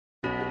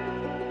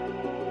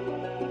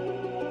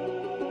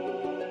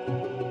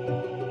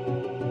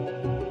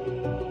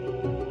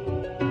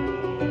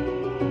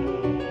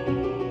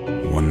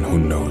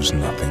knows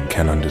nothing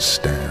can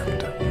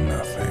understand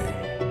nothing.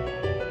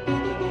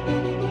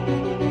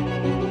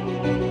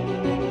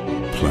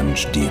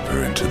 Plunge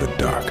deeper into the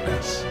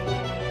darkness,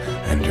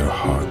 and your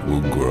heart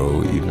will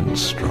grow even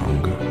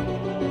stronger.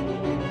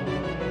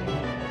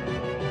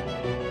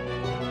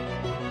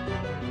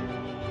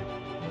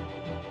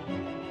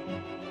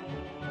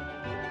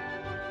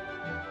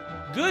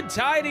 Good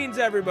tidings,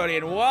 everybody,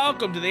 and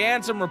welcome to the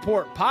Ansem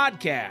Report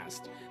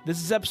podcast.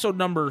 This is episode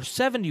number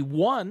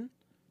 71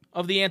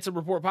 of the Ansem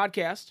Report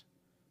podcast.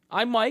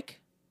 I'm Mike,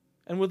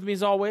 and with me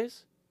as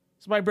always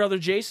is my brother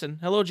Jason.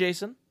 Hello,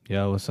 Jason.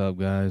 Yo, what's up,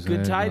 guys? Good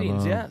Hey,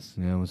 tidings, hello. yes.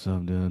 Yeah, what's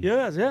up, dude?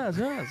 Yes.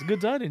 Good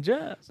tidings,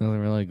 yes. Nothing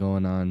really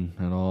going on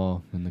at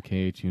all in the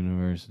KH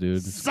universe, dude.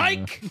 It's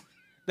Psych!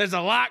 There's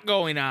a lot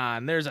going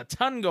on. There's a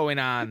ton going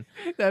on.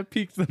 that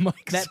peaked the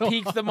mic. That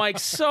peaked the mic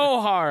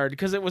so hard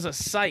because it was a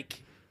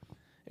psych.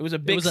 It was a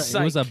big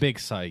psych. It was a big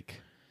psych.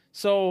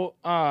 So,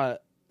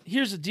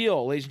 here's the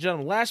deal, ladies and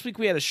gentlemen. Last week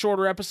we had a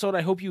shorter episode.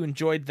 I hope you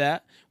enjoyed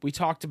that. We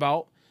talked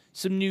about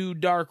some new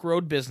Dark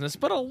Road business,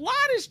 but a lot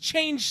has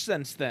changed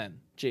since then,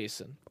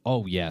 Jason.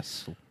 Oh,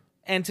 yes.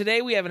 And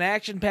today we have an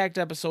action-packed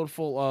episode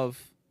full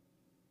of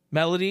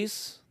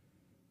melodies,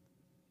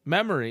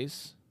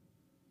 memories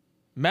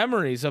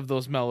of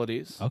those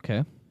melodies,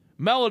 Okay.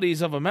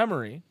 melodies of a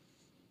memory,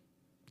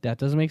 That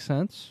does make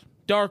sense.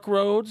 dark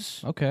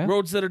roads, Okay.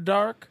 roads that are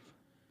dark,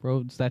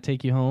 Roads that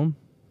take you home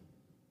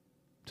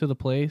to the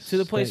place.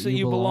 that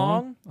you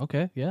belong.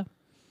 Okay, yeah.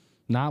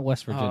 Not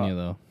West Virginia,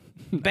 though.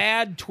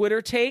 Bad Twitter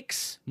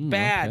takes,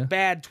 okay.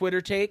 bad Twitter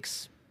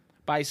takes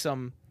by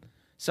some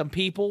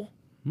people.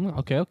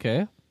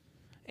 Okay.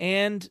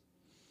 And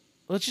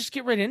let's just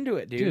get right into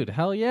it, dude. Dude,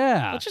 hell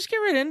yeah. Let's just get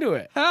right into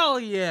it. Hell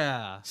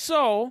yeah.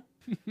 So,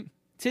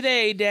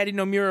 today, Daddy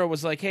Nomura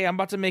was like, hey, I'm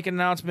about to make an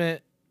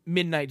announcement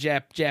midnight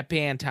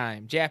Japan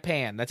time.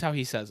 Japan. That's how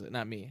he says it,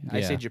 not me. I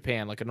Yeah. say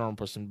Japan like a normal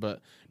person,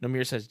 but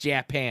Nomura says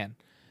Japan.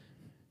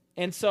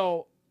 And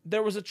so,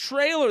 there was a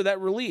trailer that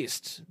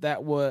released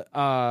that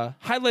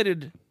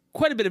highlighted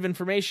quite a bit of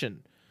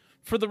information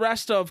for the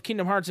rest of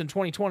Kingdom Hearts in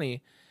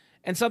 2020,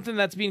 and something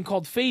that's being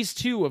called Phase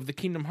 2 of the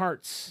Kingdom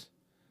Hearts.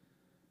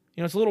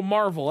 You know, it's a little The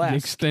Marvel-esque.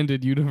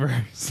 extended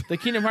universe. The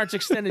Kingdom Hearts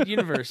Extended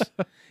Universe.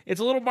 It's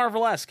a little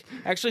Marvel-esque.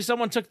 Actually,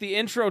 someone took the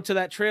intro to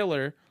that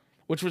trailer,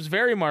 which was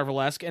very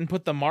Marvel-esque, and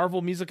put the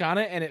Marvel music on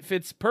it, and it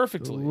fits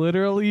perfectly.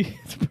 Literally,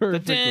 it's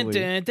perfectly. It's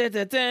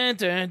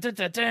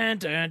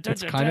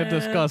It's kind of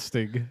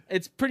disgusting.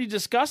 It's pretty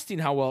disgusting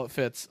how well it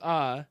fits.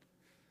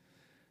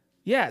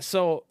 Yeah,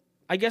 so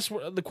I guess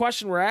the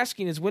question we're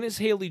asking is, when is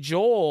Haley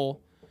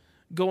Joel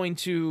going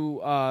to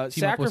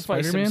sacrifice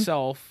Spider-Man?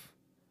 himself?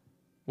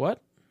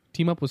 What?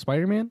 Team up with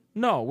Spider-Man?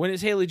 No, when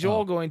is Haley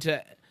Joel going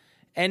to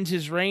end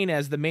his reign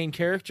as the main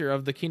character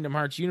of the Kingdom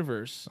Hearts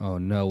universe? Oh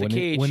no! The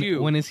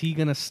KHU. When is he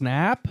gonna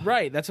snap?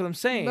 Right, that's what I'm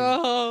saying.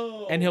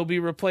 No. And he'll be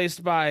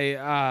replaced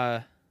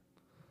by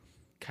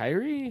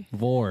Kyrie?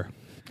 Vor.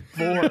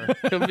 Vor.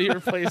 He'll be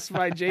replaced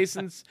by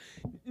Jason's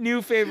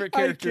new favorite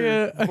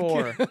character, I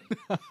Vor.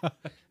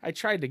 I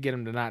tried to get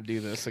him to not do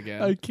this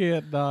again. I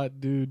can't not,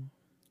 dude.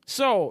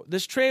 So,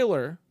 this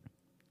trailer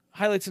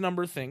highlights a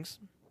number of things.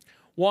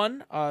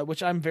 One,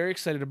 which I'm very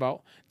excited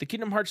about, the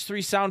Kingdom Hearts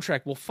 3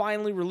 soundtrack will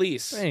finally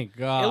release, Thank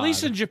God. at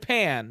least in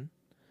Japan,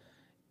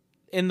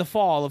 in the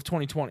fall of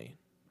 2020.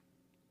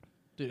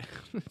 Dude.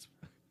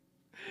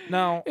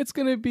 Now, It's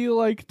gonna be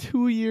like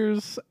 2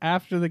 years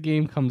after the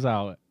game comes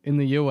out in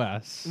the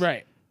U.S.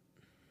 right,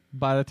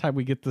 By the time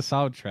we get the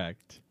soundtrack.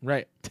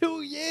 right.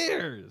 2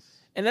 years.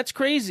 And that's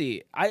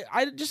crazy.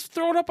 I just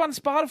throw it up on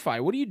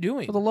Spotify. What are you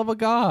doing? For the love of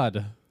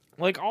God.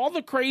 Like, all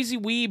the crazy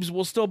weebs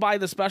will still buy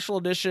the special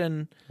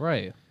edition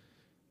Right.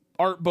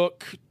 art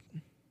book,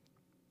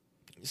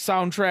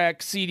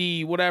 soundtrack,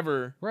 CD,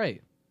 whatever.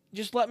 Right.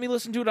 Just let me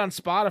listen to it on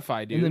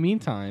Spotify, dude. In the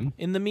meantime,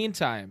 In the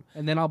meantime.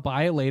 and then I'll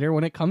buy it later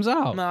when it comes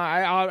out. No,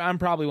 I'm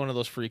probably one of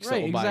those freaks that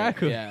Right, will buy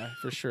exactly. it. Yeah,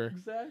 for sure.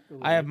 Exactly.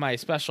 I have my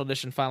special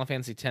edition Final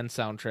Fantasy X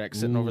soundtrack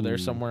sitting over there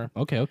somewhere.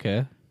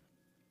 Okay.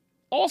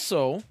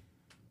 Also,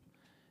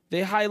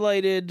 they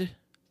highlighted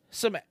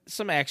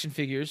some action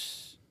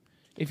figures,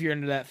 if you're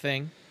into that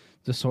thing.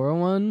 The Sora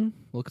one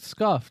looked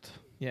scuffed.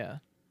 Yeah,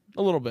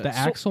 a little bit. The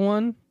Axel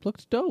one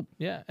looked dope.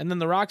 Yeah, and then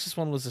the Roxas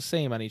one was the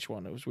same on each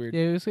one. It was weird.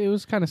 Yeah, it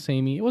was kind of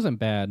samey. It wasn't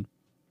bad.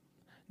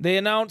 They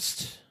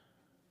announced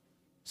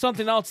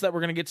something else that we're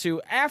going to get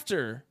to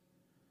after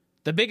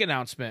the big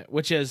announcement,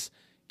 which is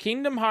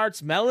Kingdom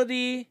Hearts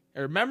Melody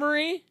or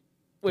Memory.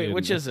 Wait, Dude,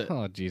 which is it?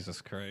 Oh,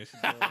 Jesus Christ.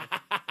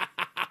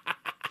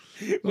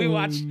 We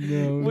watched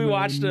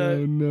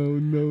a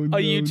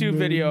YouTube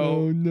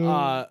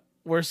video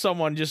where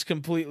someone just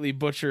completely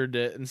butchered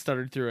it and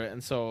started through it,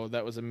 and so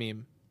that was a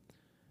meme.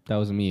 That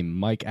was a meme.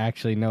 Mike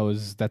actually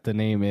knows that the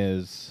name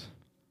is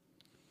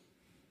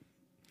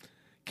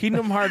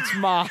Kingdom Hearts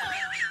Mom.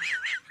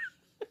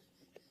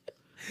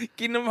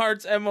 Kingdom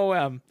Hearts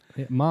MOM.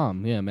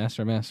 Mom. Yeah,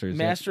 Master of Masters.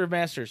 Master of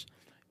Masters.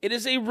 It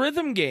is a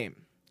rhythm game.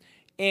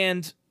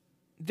 And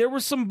there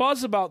was some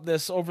buzz about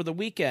this over the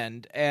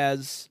weekend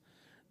as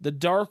the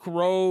Dark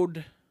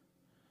Road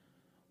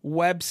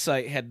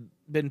website had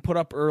been put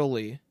up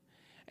early,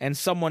 and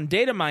someone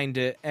data mined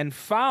it and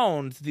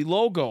found the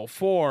logo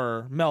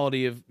for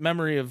Memory of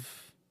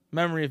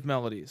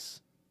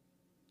Melodies.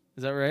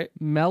 Is that right?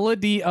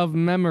 Melody of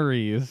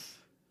Memories.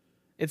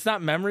 It's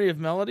not Memory of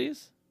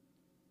Melodies?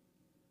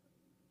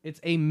 It's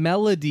a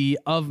melody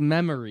of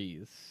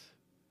memories.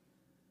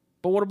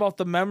 But what about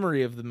the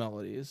memory of the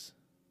melodies?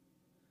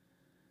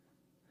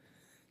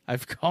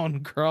 I've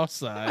gone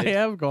cross-eyed. I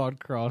have gone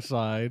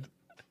cross-eyed.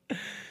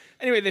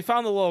 Anyway, they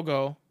found the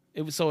logo.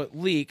 It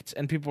leaked,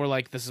 and people were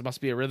like, "This must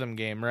be a rhythm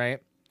game,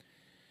 right?"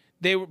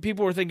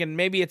 People were thinking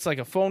maybe it's like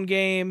a phone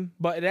game,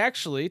 but it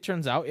actually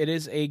turns out it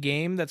is a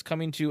game that's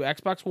coming to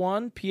Xbox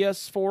One,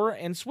 PS4,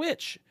 and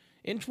Switch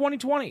in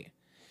 2020.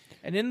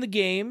 And in the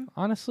game,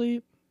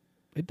 honestly,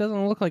 it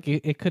doesn't look like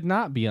it could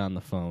not be on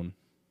the phone.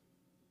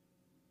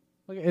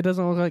 Like, it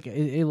doesn't look like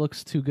it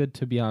looks too good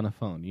to be on a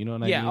phone. You know what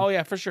I mean? yeah, oh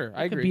yeah, for sure.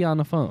 I It could agree. be on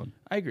the phone.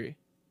 I agree.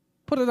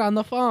 Put it on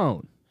the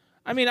phone.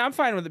 I mean, I'm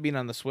fine with it being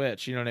on the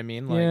Switch. You know what I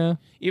mean? Like, Yeah.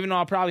 Even though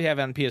I'll probably have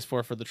it on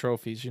PS4 for the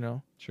trophies. You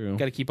know, True.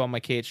 got to keep all my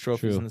KH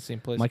trophies True. in the same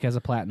place. Mike has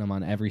a platinum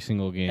on every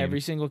single game. Every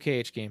single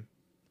KH game,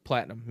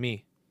 platinum.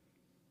 Me,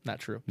 not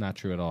true. Not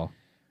true at all.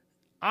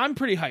 I'm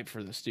pretty hyped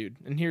for this, dude,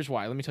 and here's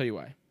why. Let me tell you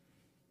why.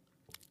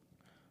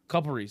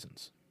 Couple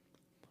reasons.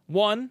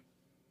 One,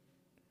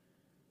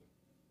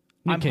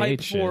 New I'm KH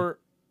hyped shit. for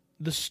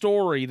the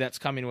story that's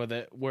coming with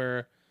it,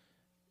 where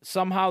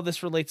somehow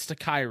this relates to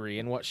Kyrie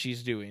and what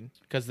she's doing,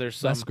 because there's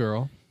some Best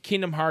girl.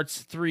 Kingdom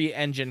Hearts 3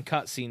 engine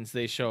cutscenes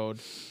they showed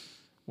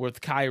with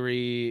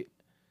Kyrie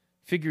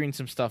figuring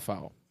some stuff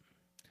out.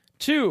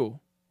 Two,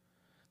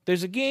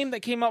 there's a game that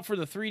came out for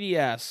the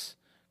 3DS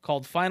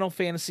called Final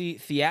Fantasy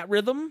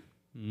Theatrhythm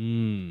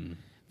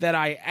that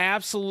I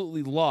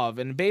absolutely love.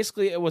 And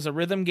basically it was a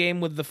rhythm game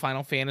with the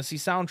Final Fantasy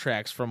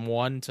soundtracks from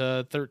 1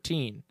 to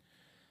 13.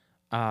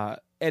 And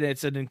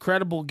it's an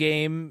incredible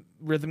game,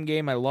 rhythm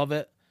game. I love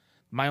it.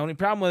 My only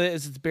problem with it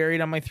is it's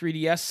buried on my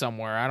 3DS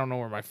somewhere. I don't know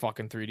where my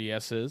fucking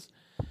 3DS is.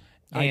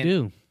 I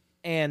do.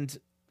 And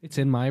It's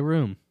in my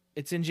room.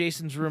 it's in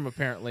Jason's room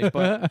apparently,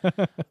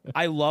 but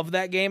I love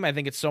that game. I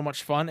think it's so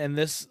much fun, and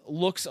this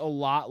looks a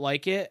lot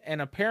like it.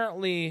 And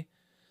apparently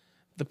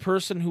the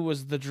person who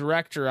was the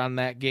director on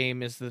that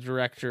game is the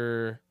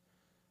director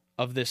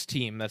of this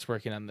team that's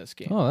working on this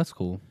game. Oh, that's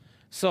cool.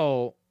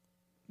 So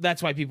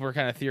that's why people are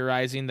kind of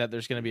theorizing that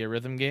there's going to be a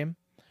rhythm game.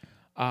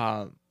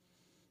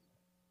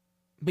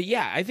 But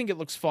yeah, I think it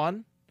looks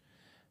fun.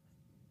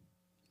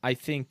 I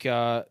think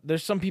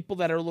there's some people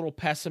that are a little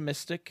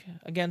pessimistic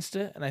against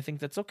it, and I think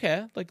that's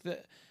okay. Like, the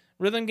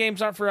rhythm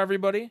games aren't for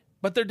everybody,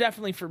 but they're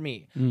definitely for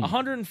me.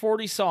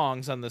 140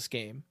 songs on this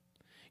game.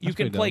 You That's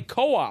can pretty play dope.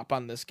 co-op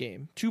on this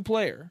game,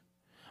 2-player.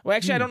 Well,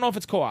 actually, I don't know if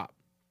it's co-op.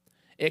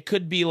 It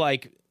could be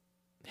like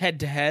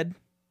head-to-head.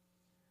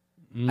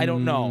 I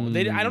don't know.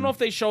 I don't know if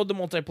they showed the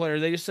multiplayer.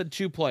 They just said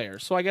 2-player.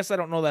 So I guess I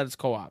don't know that it's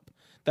co-op.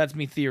 That's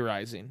me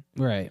theorizing.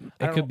 Right. I It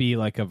don't could know. be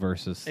like a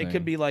versus thing. It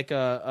could be like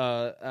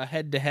a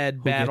head-to-head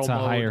Who battle gets a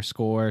mode. higher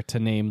score to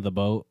name the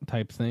boat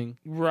type thing.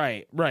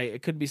 Right.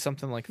 It could be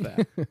something like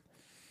that.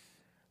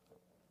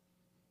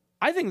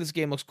 I think this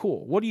game looks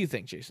cool. What do you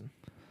think, Jason?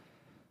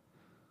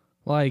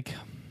 Like,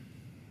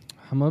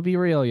 I'm gonna be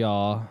real,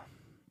 y'all.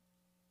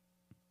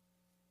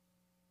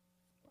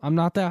 I'm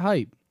not that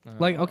hype.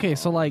 Like, okay,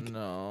 so like,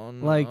 No.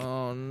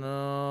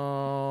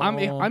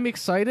 I'm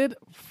excited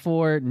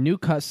for new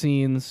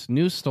cutscenes,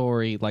 new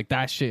story. Like,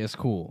 that shit is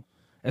cool,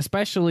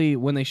 especially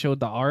when they showed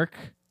the Ark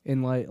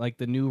in like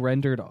the new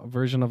rendered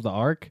version of the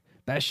Ark.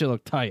 That shit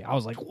looked tight. I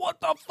was like,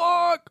 what the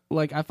fuck?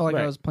 Like, I felt like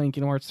Right. I was playing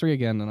Kingdom Hearts 3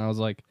 again, and I was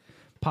like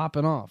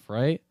popping off,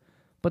 right?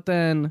 But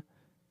then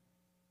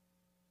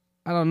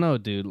I don't know,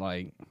 dude.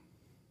 Like,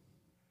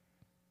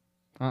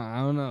 I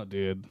don't know,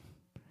 dude.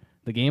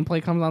 The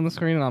gameplay comes on the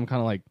screen, and I'm kind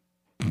of like,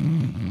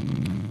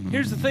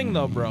 Here's the thing,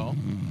 though, bro.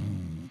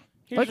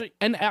 but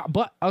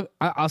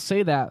I'll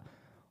say that,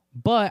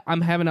 but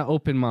I'm having an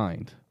open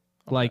mind.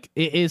 Like,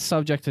 it is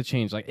subject to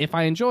change. Like, if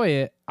I enjoy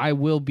it, I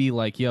will be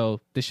like,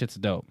 yo, this shit's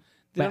dope.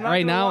 Dude, I'm But not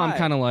right gonna now, I'm lie.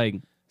 kind of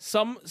like,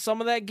 some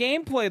of that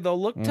gameplay though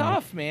looked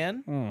tough,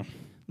 man.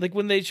 Like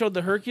when they showed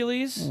the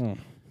Hercules, and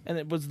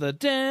it was the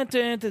dun,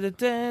 dun, dun, dun,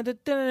 dun, dun,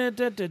 dun,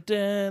 dun, dun,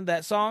 dun,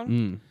 that song,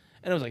 and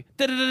it was like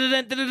dun, dun, dun,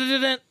 dun, dun, dun,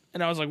 dun, dun,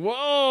 and I was like,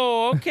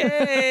 whoa,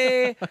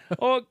 okay,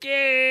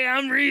 okay,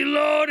 I'm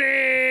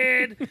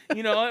reloaded.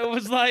 You know, it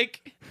was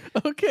like,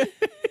 okay.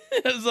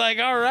 it was like,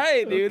 all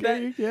right, dude,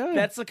 Okay, yeah.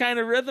 that's the kind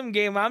of rhythm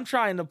game I'm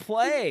trying to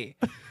play.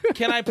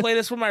 Can I play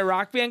this with my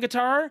Rock Band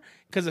guitar?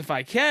 Because if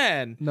I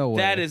can, No way.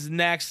 that is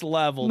next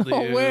level, No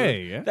dude.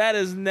 way. That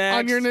is next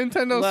On your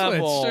Nintendo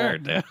level. Switch, sure,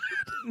 dude.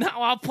 No,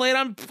 I'll play it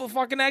on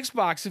fucking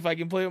Xbox if I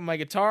can play it with my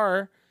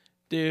guitar,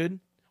 dude.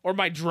 Or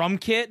my drum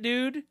kit,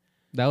 dude.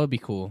 That would be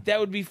cool. That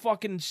would be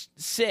fucking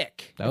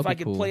sick. That If would I be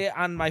could cool. play it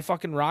on my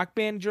fucking Rock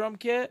Band drum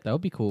kit. That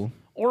would be cool.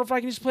 Or if I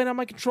can just play it on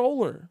my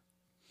controller.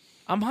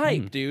 I'm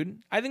hyped, dude.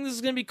 I think this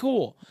is going to be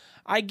cool.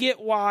 I get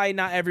why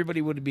not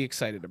everybody would be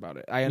excited about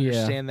it. I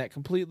understand that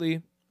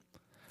completely.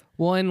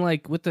 Well, and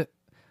like with the,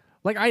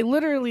 like I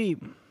literally,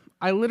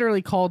 I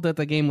literally called that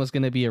the game was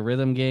going to be a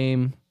rhythm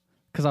game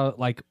because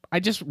I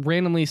just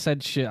randomly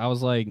said shit. I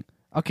was like,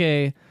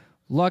 okay,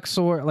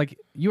 Luxor, like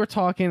you were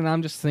talking and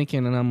I'm just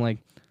thinking and I'm like,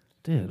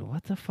 dude,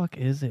 what the fuck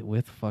is it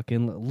with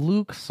fucking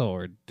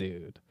Luxor,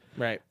 dude?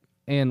 Right.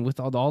 And with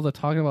all the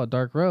talking about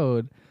Dark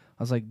Road,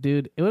 I was like,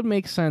 dude, it would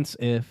make sense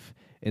if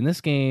in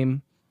this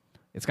game,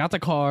 it's got the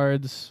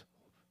cards.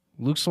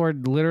 Luxor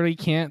literally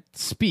can't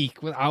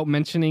speak without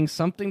mentioning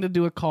something to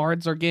do with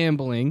cards or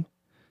gambling.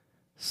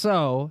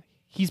 So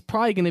he's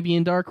probably going to be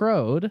in Dark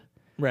Road.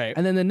 Right.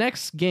 And then the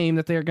next game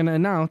that they're going to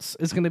announce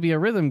is going to be a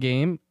rhythm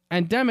game,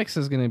 and Demix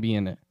is going to be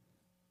in it.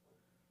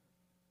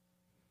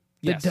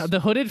 Yes. The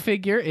hooded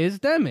figure is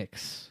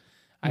Demix.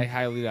 I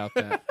highly doubt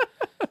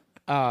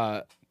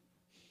that.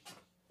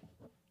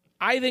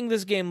 I think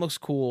this game looks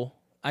cool.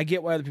 I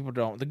get why other people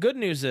don't. The good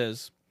news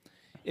is,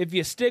 if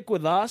you stick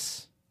with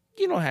us,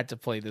 you don't have to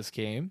play this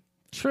game.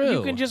 True.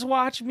 You can just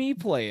watch me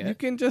play it. You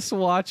can just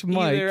watch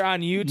Mike either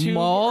on YouTube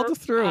mauled or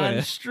through on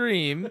it.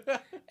 stream,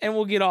 and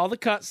we'll get all the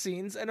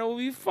cutscenes, and it will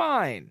be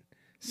fine.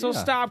 So Yeah.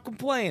 stop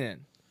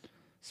complaining.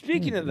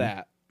 Speaking of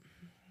that,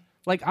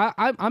 Like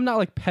I'm not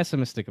like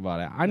pessimistic about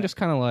it. I'm just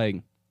kind of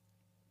like,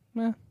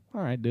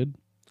 all right, dude.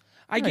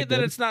 I get that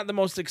good. it's not the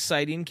most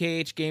exciting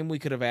KH game we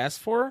could have asked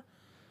for,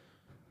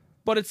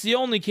 but it's the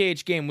only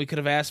KH game we could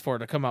have asked for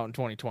to come out in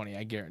 2020.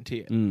 I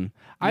guarantee it.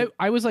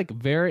 I was like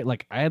very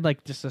like I had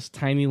like just this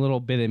tiny little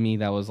bit of me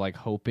that was like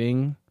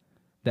hoping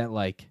that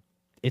like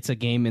it's a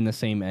game in the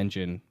same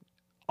engine,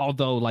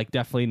 although like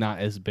definitely not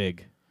as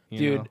big. You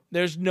Dude, know?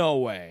 there's no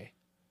way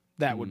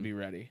that would be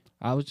ready.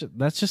 I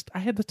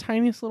had the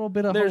tiniest little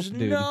bit of There's hope,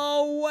 dude.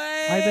 no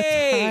way. I had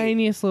the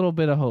tiniest little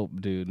bit of hope,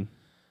 dude.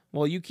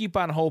 Well, you keep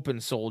on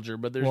hoping, soldier,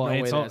 but there's no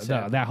way that's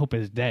happening. that hope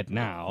is dead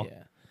now.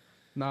 Yeah.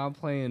 Now I'm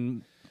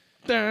playing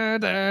yeah,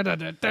 for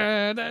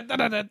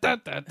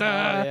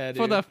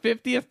the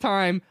 50th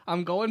time.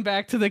 I'm going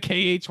back to the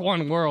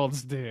KH1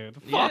 Worlds, dude.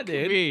 Yeah, Fuck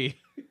dude. me.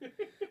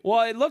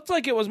 Well, it looked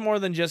like it was more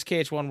than just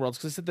KH1 Worlds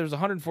because it said there's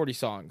 140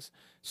 songs.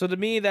 So to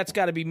me, that's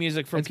got to be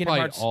music from It's Kingdom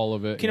probably Hearts, all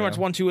of it. Kingdom Hearts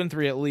 1, 2, and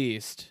 3 at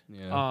least.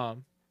 Yeah.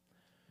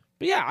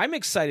 But yeah, I'm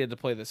excited to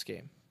play this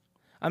game.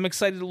 I'm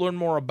excited to learn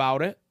more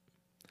about it.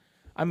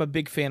 I'm a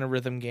big fan of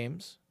rhythm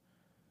games.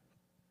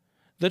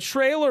 The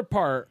trailer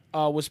part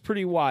was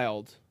pretty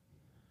wild.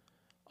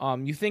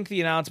 You think the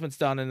announcement's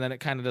done, and then it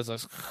kind of does a,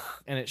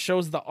 and it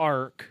shows the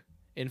arc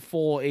in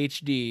full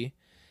HD,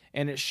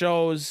 and it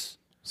shows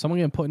Someone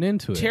getting put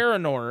into it.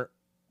 Terranort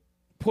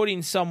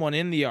putting someone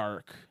in the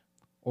arc.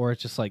 Or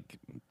it's just like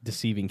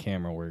deceiving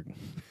camera work.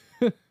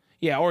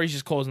 Yeah, or he's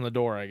just closing the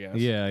door, I guess.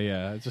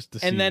 Yeah. It's just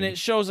deceiving. And then it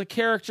shows a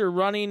character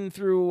running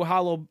through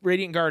Hollow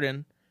Radiant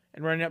Garden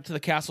and running up to the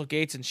castle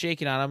gates and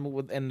shaking on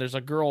them, and there's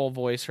a girl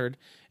voice heard.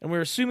 And we're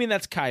assuming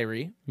that's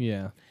Kairi.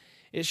 Yeah.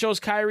 It shows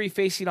Kairi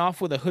facing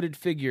off with a hooded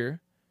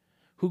figure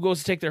who goes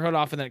to take their hood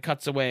off and then it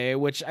cuts away,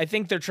 which I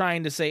think they're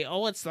trying to say,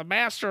 oh, it's the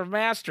Master of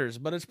Masters,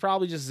 but it's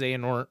probably just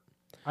Xehanort.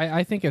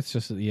 I think it's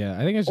just, yeah.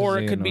 I think it's just Or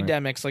it could be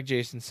Xehanort. Demix, like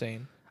Jason's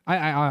saying.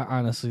 I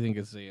honestly think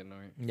it's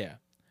Xehanort. Yeah.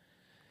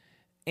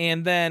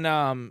 And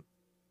then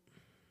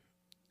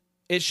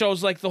it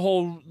shows like the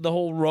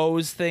whole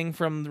Rose thing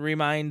from the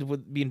Remind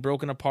with being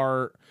broken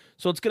apart.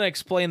 So it's going to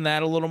explain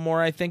that a little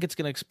more. I think it's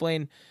going to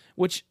explain,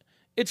 which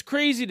it's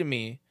crazy to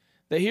me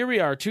that here we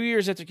are 2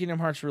 years after Kingdom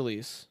Hearts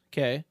release,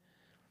 okay?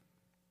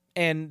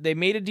 And they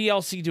made a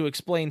DLC to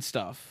explain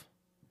stuff.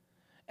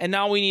 And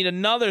now we need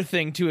another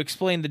thing to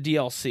explain the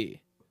DLC.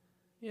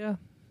 Yeah.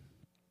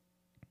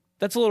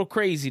 That's a little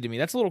crazy to me.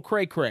 That's a little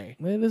cray-cray.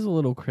 It is a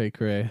little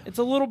cray-cray. It's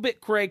a little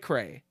bit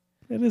cray-cray.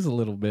 It is a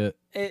little bit.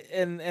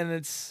 And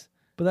it's...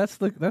 But that's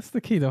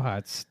the Kingdom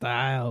Hearts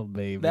style,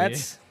 baby.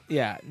 That's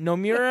yeah.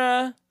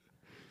 Nomura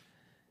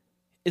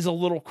is a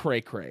little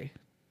cray.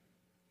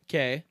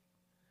 Okay.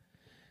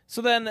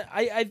 So then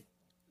I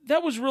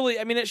that was really,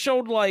 I mean, it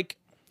showed like,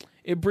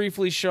 it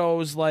briefly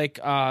shows like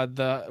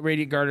the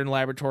Radiant Garden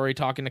Laboratory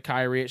talking to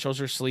Kairi. It shows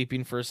her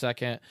sleeping for a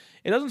second.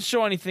 It doesn't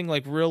show anything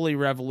like really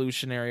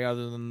revolutionary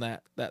other than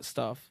that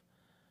stuff,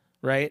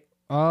 right?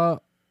 The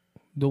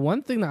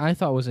one thing that I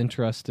thought was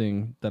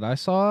interesting that I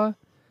saw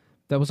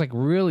that was like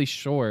really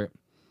short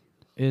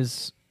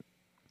is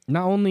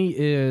not only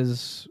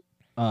is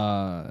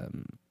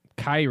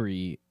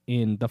Kairi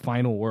in the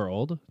final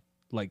world,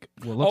 like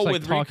what looks like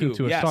with talking Riku.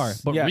 to a Yes, star,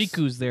 but yes.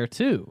 Riku's there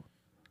too.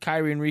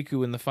 Kairi and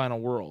Riku in the final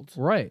world,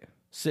 Right.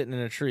 sitting in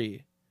a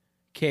tree.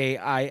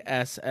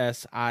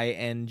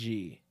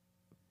 KISSING.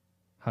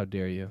 How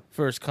dare you?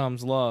 First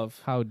comes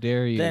love. How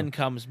dare you? Then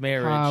comes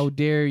marriage. How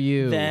dare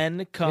you?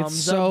 Then comes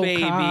It's so a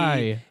baby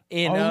Kai.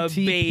 in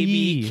OTP. a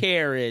baby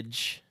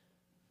carriage.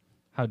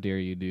 How dare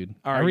you, dude?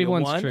 Are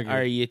Everyone's you one? triggered.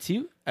 Are you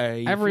two? Are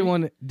you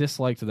Everyone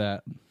disliked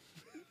that.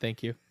 three?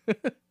 Thank you.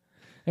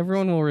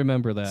 Everyone will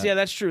remember that. So yeah,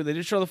 that's true. They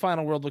did show the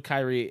final world with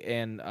Kairi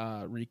and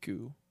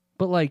Riku.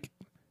 But like,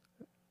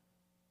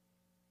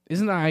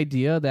 isn't the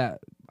idea that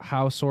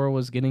how Sora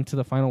was getting to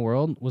the final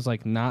world was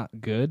like not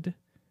good?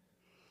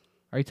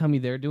 Are you telling me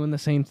they're doing the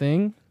same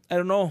thing? I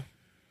don't know,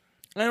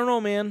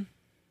 man.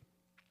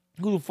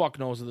 Who the fuck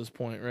knows at this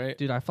point, right?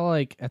 Dude, I feel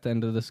like at the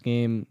end of this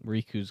game,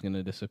 Riku's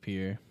gonna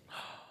disappear,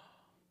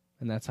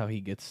 and that's how he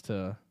gets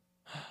to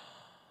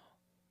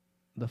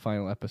the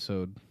final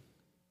episode.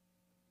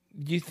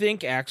 Do you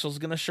think Axel's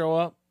gonna show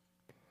up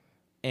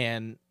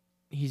and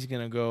he's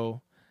gonna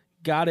go,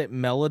 got it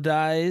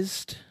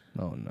melodized?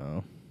 Oh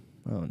no!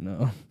 Oh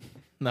no!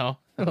 No?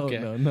 Oh Okay.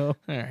 no! All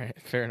right,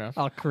 fair enough.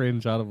 I'll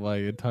cringe out of my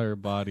entire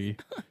body.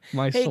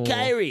 My Hey, soul.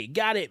 Kyrie,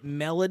 got it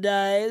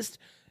melodized?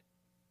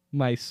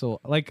 My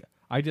soul. Like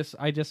I just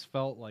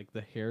felt like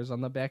the hairs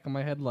on the back of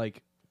my head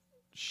like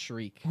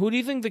shriek. Who do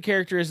you think the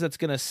character is that's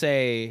gonna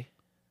say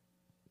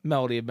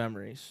Melody of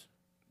Memories?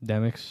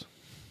 Demix.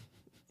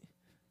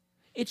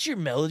 It's your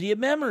Melody of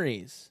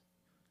Memories.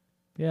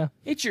 Yeah.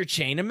 It's your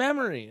chain of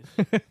memories.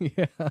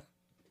 Yeah.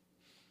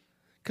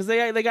 Because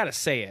they got to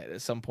say it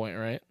at some point,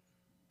 right?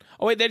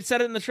 Oh wait, they said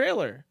it in the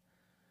trailer.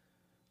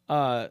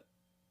 I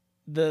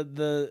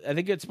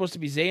think it's supposed to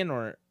be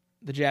Xehanort.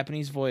 The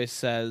Japanese voice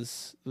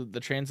says, the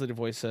translated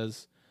voice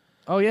says,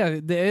 Oh yeah,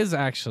 it is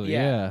actually.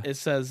 Yeah. it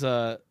says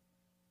Or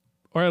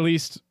at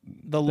least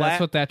that's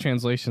what that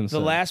translation says. the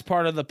last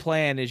part of the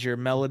plan is your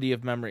Melody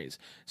of Memories.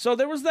 So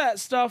there was that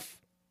stuff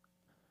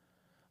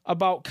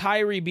about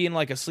Kyrie being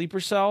like a sleeper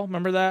cell.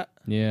 Remember that?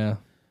 Yeah.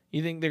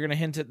 You think they're gonna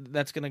hint at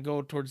that's gonna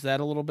go towards that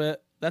a little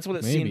bit? That's what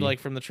it Maybe. seemed like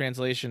from the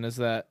translation, is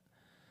that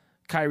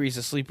Kyrie's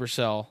a sleeper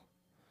cell,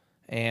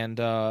 and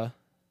They're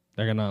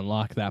gonna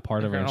unlock that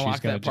part of her, They're and gonna she's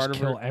gonna unlock that part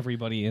just of kill her.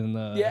 everybody in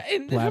the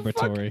in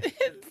laboratory.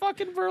 in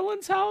fucking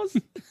Merlin's house.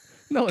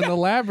 No, in the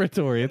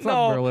laboratory. It's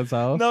No. not Merlin's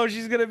house. No,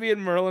 she's gonna be in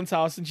Merlin's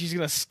house, and she's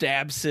gonna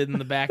stab Sid in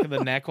the back of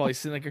the neck while he's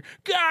sitting there.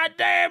 God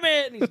damn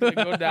it! And he's gonna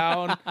go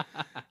down,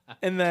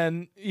 and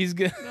then he's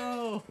gonna.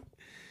 No.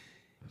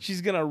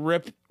 She's gonna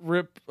rip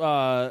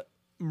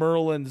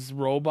Merlin's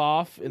robe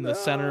off in the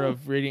center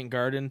of Radiant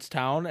Gardens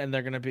town, and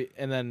they're gonna be,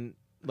 and then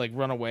like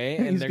run away,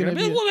 and He's they're gonna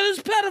gonna be, be- look at this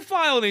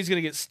pedophile, and he's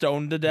gonna get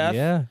stoned to death.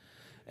 Yeah.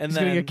 and He's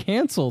then gonna get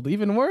canceled.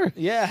 Even worse.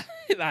 yeah,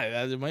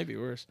 it might be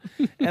worse.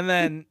 And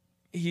then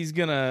he's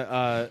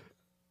gonna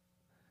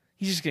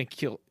she's just gonna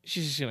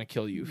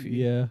kill Yuffie.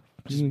 Yeah.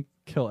 Just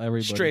kill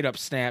everybody. Straight up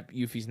snap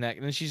Yuffie's neck,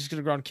 and then she's just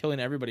gonna go on killing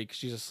everybody because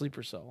she's a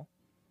sleeper cell.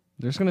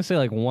 They're just gonna say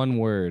like one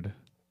word,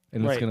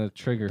 and Right. it's gonna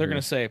trigger. They're her.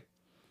 gonna say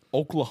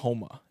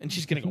Oklahoma, and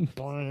she's gonna go,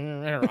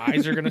 and her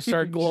eyes are gonna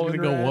start glowing.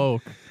 She's gonna red. go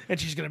woke. And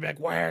she's gonna be like,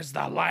 "Where's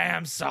the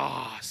lamb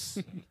sauce?"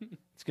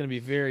 It's gonna be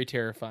very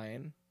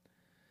terrifying.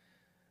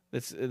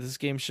 This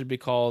game should be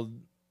called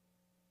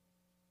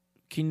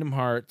Kingdom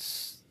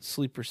Hearts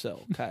Sleeper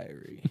Cell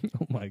Kyrie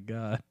Oh my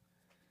god.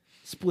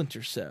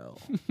 Splinter Cell.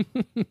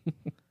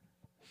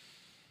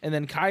 And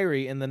then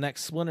Kyrie in the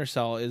next Splinter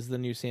Cell is the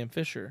new Sam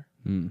Fisher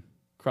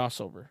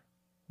crossover.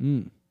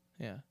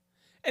 Yeah.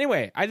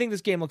 Anyway, I think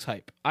this game looks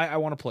hype. I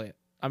want to play it.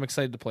 I'm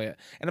excited to play it.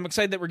 And I'm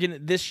excited that we're getting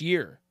it this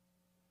year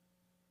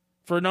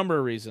for a number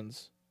of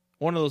reasons.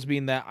 One of those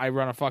being that I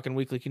run a fucking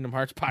weekly Kingdom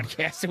Hearts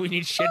podcast and we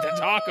need shit to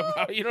talk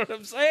about. You know what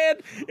I'm saying?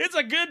 It's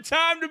a good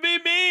time to be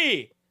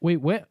me. Wait,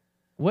 what?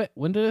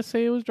 When did it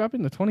say it was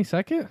dropping? The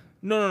 22nd?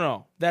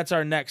 No. That's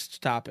our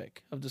next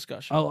topic of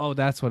discussion. Oh,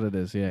 that's what it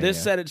is. Yeah. This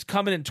yeah. said it's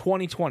coming in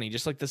 2020,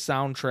 just like the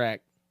soundtrack.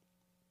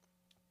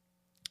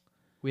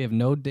 We have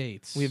no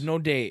dates. We have no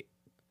date.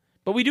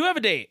 But we do have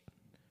a date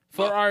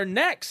for our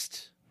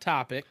next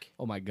topic.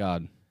 Oh my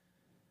god.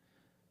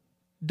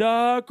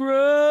 Dark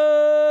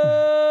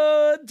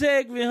road,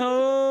 take me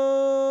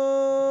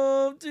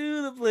home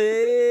to the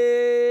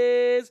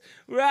place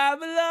where I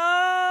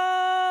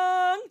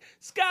belong.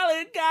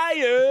 Scarlet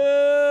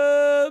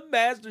Gaia,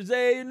 Master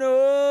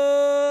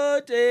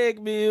Xehanort,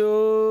 take me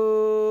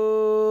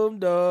home,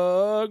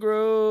 Dark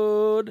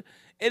Road.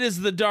 It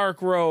is the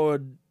Dark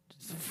Road,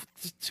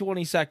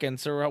 20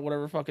 seconds or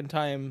whatever fucking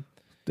time.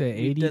 The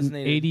 80,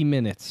 designated. 80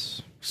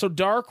 minutes. So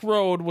Dark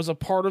Road was a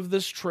part of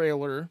this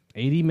trailer.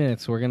 80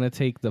 minutes. We're going to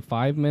take the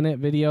 5-minute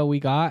video we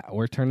got.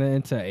 We're turning it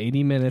into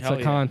 80 minutes Hell of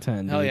yeah.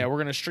 content. Hell dude. yeah, we're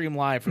going to stream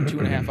live for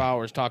 2.5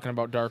 hours talking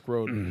about Dark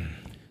Road.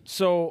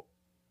 So,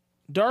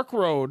 Dark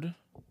Road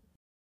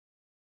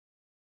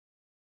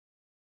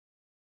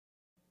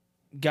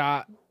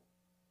got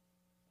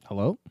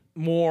Hello?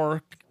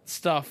 more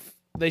stuff.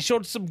 They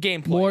showed some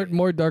gameplay.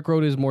 More Dark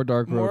Road is more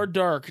Dark Road. More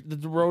dark.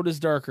 The road is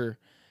darker.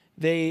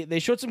 They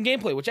showed some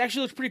gameplay, which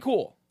actually looks pretty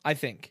cool, I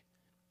think.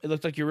 It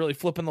looked like you're really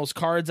flipping those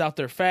cards out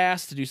there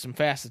fast to do some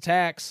fast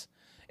attacks.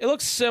 It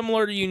looks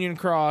similar to Union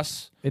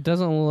Cross, It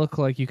doesn't look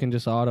like you can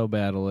just auto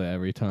battle it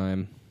every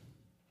time.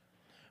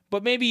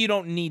 but maybe you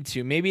don't need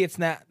to. Maybe it's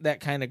not that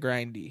kind of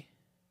grindy.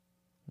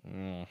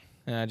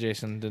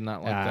 Jason did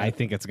not like that. I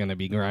think it's going to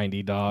be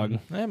grindy, dog.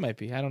 It might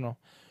be. I don't know.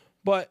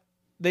 But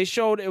they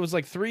showed it was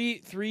like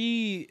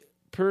three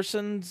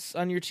persons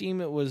on your team.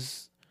 It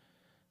was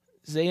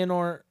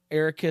Xehanort,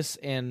 Ericus,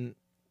 and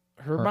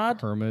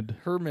Hermod.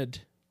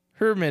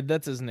 Hermid,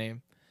 that's his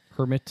name.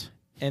 Hermit.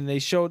 And they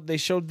showed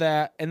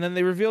that, and then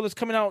they revealed it's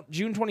coming out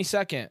June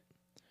 22nd,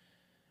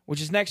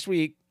 which is next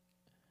week.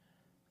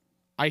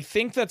 I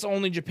think that's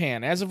only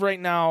Japan. As of right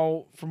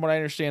now, from what I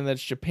understand,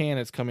 that's Japan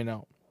it's coming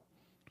out.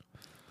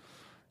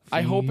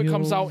 I hope it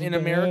comes out Feels in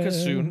America bad.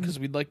 soon because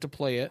we'd like to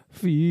play it.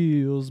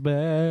 Feels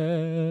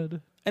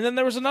bad. And then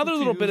there was another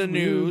little bit of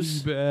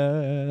news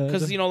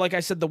because because, like I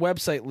said, the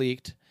website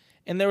leaked.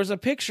 And there was a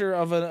picture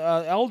of an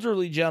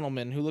elderly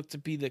gentleman who looked to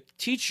be the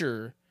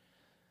teacher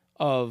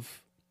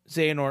of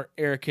Xehanort,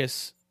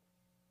 Ericus,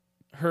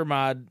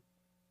 Hermod,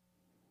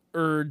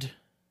 Erd,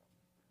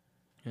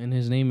 and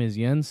his name is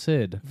Yen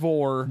Sid.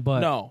 Vor.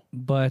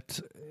 But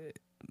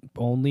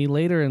only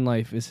later in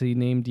life is he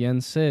named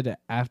Yen Sid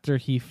after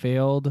he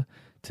failed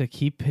to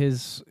keep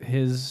his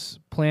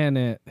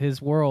planet,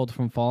 his world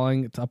from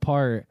falling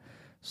apart.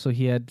 So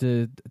he had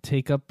to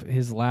take up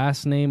his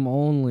last name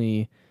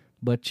only,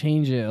 but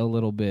change it a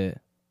little bit.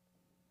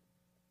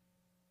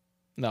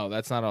 No,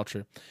 that's not all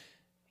true.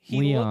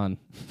 Leon.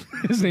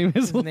 His name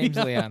is His name's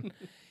Leon.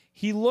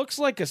 He looks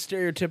like a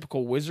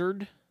stereotypical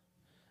wizard,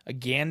 a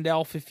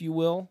Gandalf, if you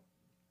will.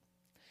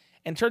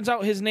 And turns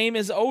out his name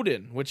is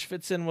Odin, which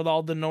fits in with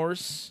all the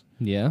Norse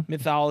Yeah.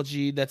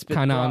 mythology that's been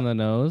Kind of on the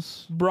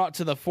nose. brought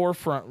to the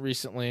forefront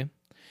recently.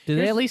 Did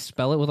they Here's- at least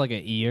spell it with like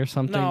an E or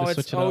something No, to it's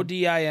switch it up?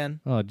 Odin.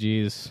 Oh,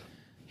 jeez.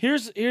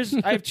 Here's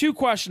I have two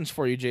questions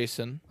for you,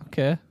 Jason.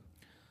 Okay.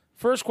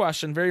 First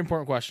question, very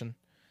important question.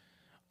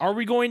 Are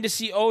we going to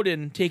see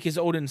Odin take his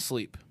Odin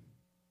sleep?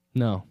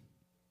 No.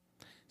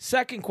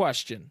 Second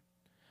question.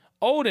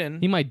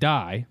 Odin He might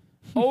die.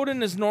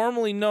 Odin is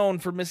normally known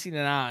for missing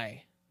an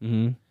eye.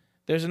 Mm-hmm.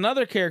 There's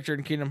another character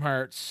in Kingdom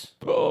Hearts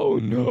Oh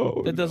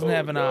no. that doesn't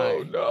have an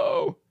eye.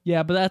 No.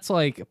 Yeah, but that's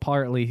like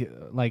partly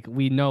like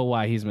we know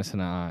why he's missing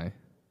an eye.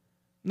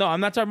 No,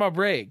 I'm not talking about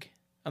Braig.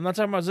 I'm not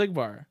talking about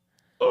Zigbar.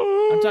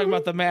 I'm talking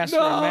about the Master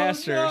of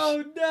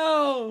Masters.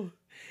 no.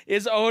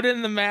 Is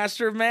Odin the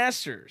Master of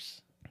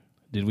Masters?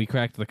 Did we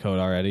crack the code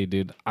already,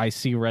 dude? I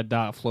see red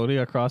dot floating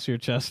across your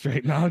chest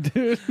right now,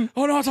 dude.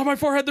 Oh no, it's on my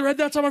forehead. The red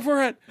dot's on my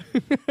forehead.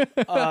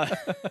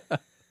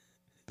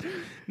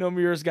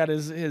 Nomura's got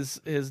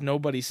his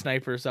nobody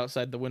snipers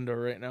outside the window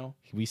right now.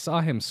 We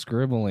saw him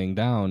scribbling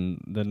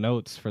down the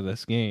notes for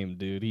this game,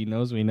 dude. He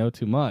knows we know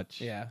too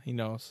much. Yeah, he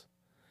knows.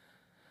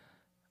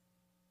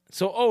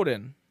 So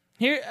Odin,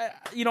 here,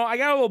 I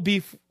got a little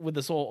beef with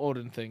this whole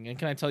Odin thing, and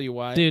can I tell you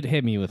why? Dude,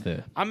 hit me with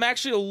it. I'm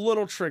actually a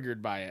little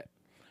triggered by it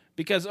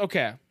because,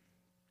 okay,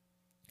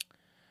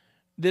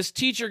 this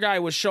teacher guy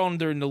was shown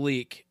during the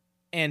leak,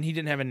 and he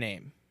didn't have a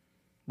name,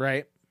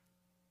 right?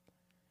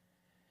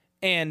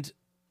 And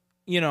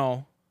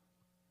there's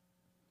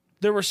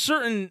a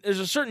certain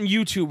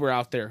YouTuber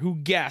out there who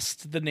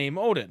guessed the name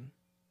Odin.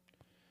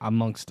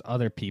 Amongst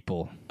other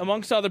people.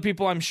 Amongst other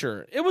people, I'm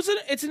sure.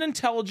 It's an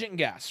intelligent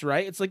guess,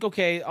 right? It's like,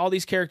 okay, all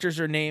these characters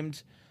are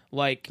named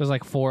like... There's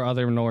like 4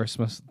 other Norse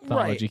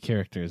mythology Right.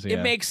 characters. Yeah.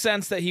 It makes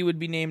sense that he would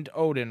be named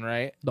Odin,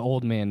 right? The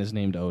old man is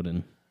named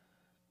Odin.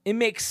 It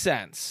makes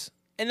sense.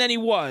 And then he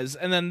was.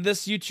 And then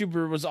this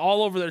YouTuber was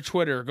all over their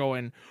Twitter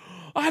going,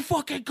 I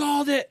fucking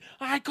called it.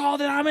 I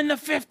called it. I'm in the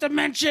 5th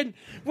dimension.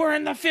 We're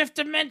in the 5th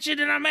dimension,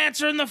 and I'm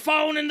answering the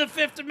phone in the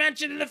 5th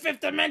dimension, and the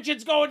 5th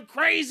dimension's going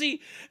crazy.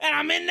 And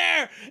I'm in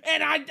there,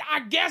 and I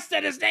guessed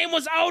that his name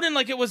was Odin,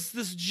 like it was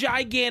this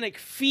gigantic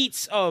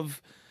feats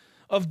of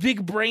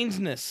big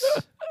brainsness.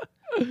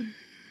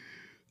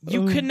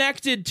 You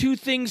connected 2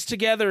 things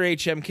together,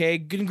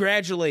 HMK.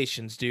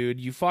 Congratulations, dude.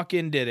 You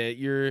fucking did it.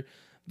 You're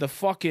the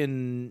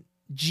fucking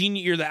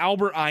genius. You're the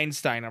Albert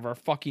Einstein of our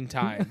fucking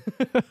time.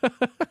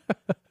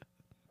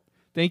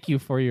 Thank you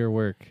for your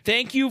work.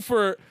 Thank you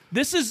for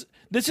this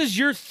is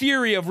your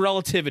theory of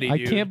relativity, I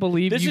dude. can't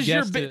believe this you is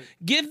guessed it.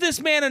 Give this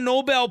man a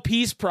Nobel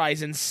Peace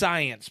Prize in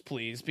science,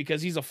 please,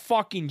 because he's a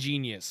fucking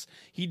genius.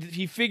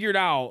 He figured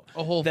out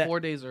A whole that- 4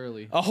 days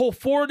early. a whole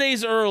 4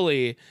 days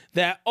early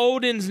that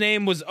Odin's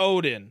name was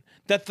Odin.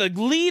 That the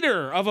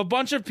leader of a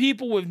bunch of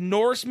people with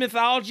Norse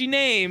mythology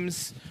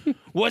names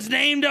was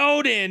named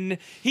Odin.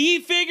 He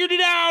figured it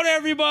out,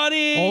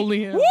 everybody.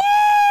 Only him.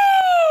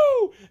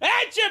 Woo!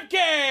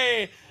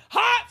 HMK!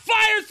 Hot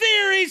Fire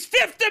Theories,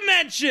 5th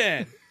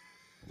Dimension!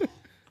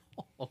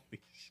 Holy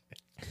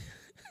shit.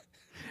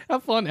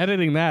 Have fun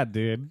editing that,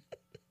 dude.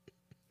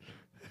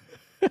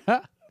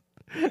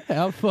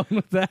 Have fun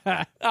with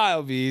that.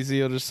 It'll be easy.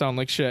 It'll just sound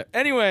like shit.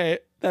 Anyway,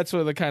 that's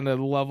what the kind of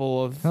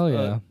level of Hell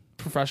yeah.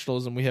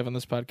 professionalism we have on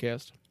this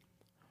podcast.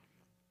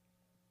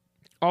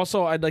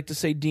 Also, I'd like to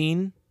say,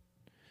 Dean,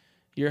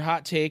 your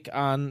hot take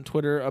on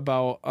Twitter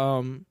about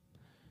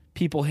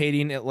people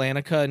hating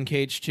Atlantica and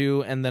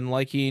KH2 and then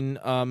liking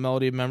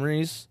Melody of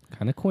Memories,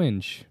 Kind of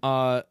quinge.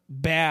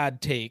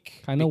 bad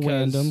take. Kind of because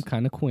random.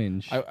 Kind of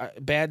quinge.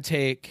 bad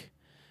take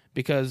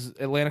because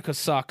Atlantica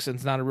sucks and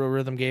it's not a real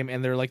rhythm game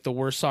and they're like the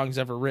worst songs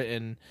ever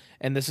written.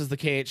 And this is the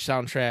KH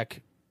soundtrack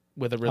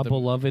with a a rhythm.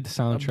 beloved A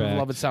soundtrack.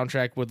 beloved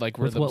soundtrack with like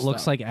with rhythm what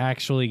looks stuff. like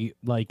actually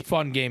like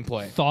Fun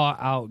gameplay. thought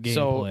out gameplay.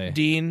 So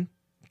Dean,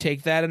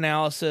 take that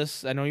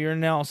analysis. I know you're an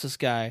analysis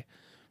guy,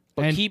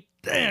 but And- keep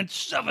Dan,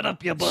 shove it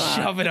up your butt.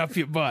 Shove it up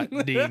your butt,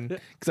 Dean,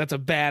 because that's a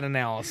bad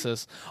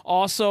analysis.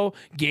 Also,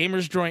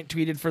 Gamers Joint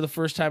tweeted for the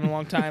first time in a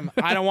long time.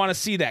 I don't want to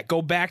see that.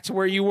 Go back to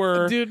where you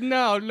were. Dude,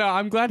 no.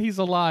 I'm glad he's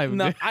alive.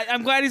 No, dude.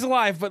 I'm glad he's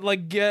alive, but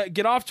like,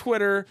 get off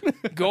Twitter,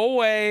 go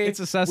away. It's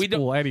a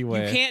cesspool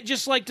anyway. You can't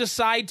just like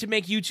decide to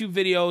make YouTube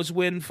videos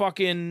when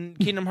fucking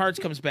Kingdom Hearts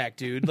comes back,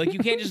 dude. Like, you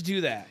can't just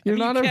do that.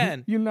 You're I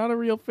mean, you're not a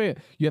real fan.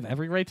 You have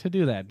every right to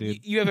do that,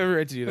 dude. You have every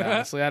right to do that.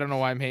 Honestly, I don't know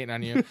why I'm hating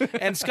on you.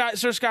 And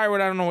Sir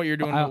Skyward, I don't know what you're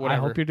doing. But I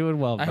whatever. hope you're doing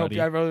well, buddy.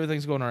 I hope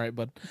everything's going all right,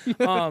 bud.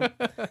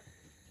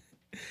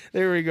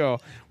 There we go.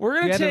 We're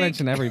gonna You had to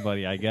mention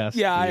everybody, I guess.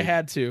 Yeah, I dude.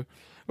 had to.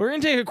 We're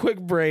gonna take a quick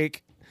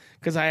break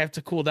because I have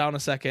to cool down a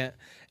second.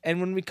 And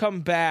when we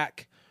come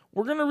back,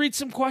 we're gonna read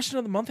some question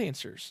of the month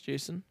answers.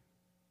 Jason,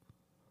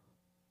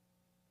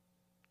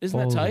 isn't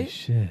that Holy tight?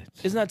 Shit.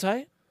 Isn't that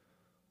tight?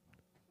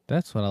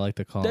 That's what I like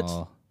to call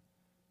That's-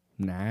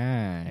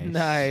 nice.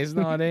 Nice.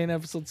 No, it ain't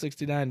episode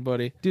 69,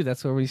 buddy. Dude,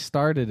 that's where we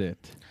started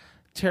it.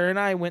 Tara and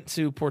I went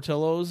to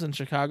Portillo's in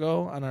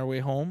Chicago on our way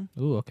home,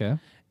 Ooh, okay.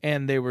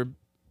 and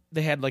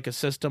they had like a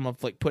system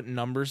of like putting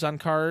numbers on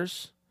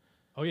cars,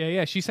 Oh,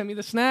 yeah. She sent me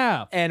the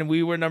snap. and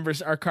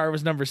our car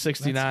was number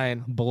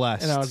 69.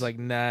 Blessed. And I was like,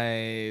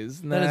 nice.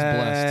 That is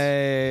blessed.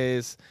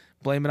 Nice.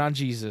 Blame it on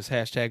Jesus.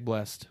 #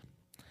 blessed.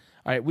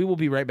 All right, we will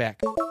be right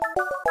back.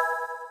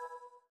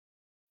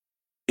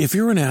 If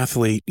you're an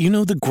athlete, you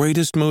know the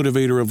greatest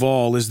motivator of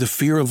all is the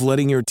fear of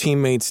letting your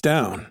teammates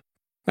down.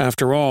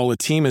 After all, a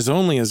team is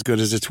only as good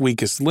as its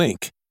weakest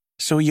link.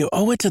 So you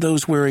owe it to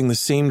those wearing the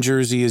same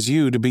jersey as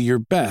you to be your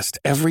best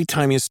every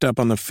time you step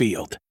on the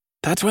field.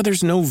 That's why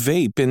there's no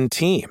vape in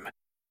team.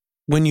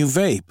 When you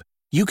vape,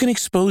 you can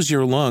expose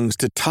your lungs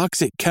to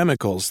toxic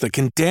chemicals that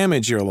can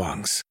damage your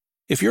lungs.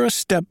 If you're a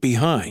step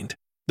behind,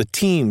 the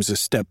team's a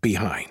step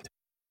behind.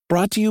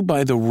 Brought to you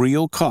by The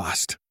Real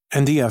Cost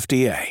and the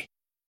FDA.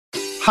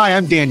 Hi,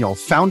 I'm Daniel,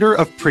 founder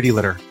of Pretty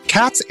Litter.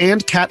 Cats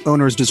and cat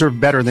owners deserve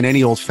better than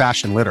any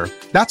old-fashioned litter.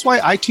 That's why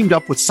I teamed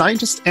up with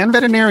scientists and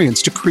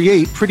veterinarians to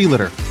create Pretty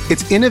Litter.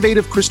 Its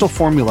innovative crystal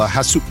formula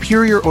has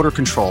superior odor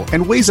control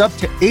and weighs up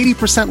to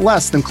 80%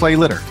 less than clay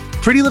litter.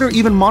 Pretty Litter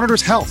even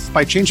monitors health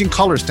by changing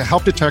colors to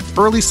help detect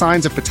early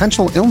signs of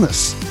potential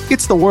illness.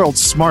 It's the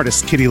world's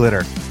smartest kitty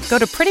litter. Go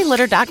to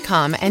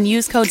prettylitter.com and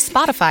use code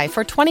SPOTIFY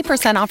for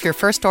 20% off your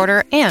first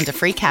order and a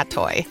free cat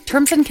toy.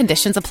 Terms and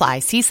conditions apply.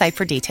 See site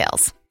for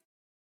details.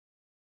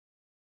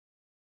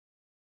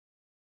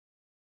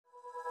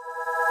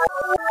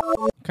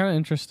 kind of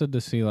interested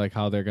to see like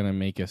how they're gonna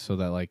make it so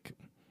that like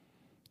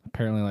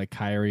apparently like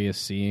Kyrie is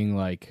seeing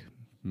like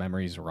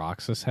memories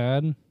Roxas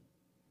had,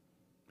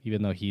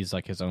 even though he's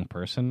like his own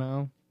person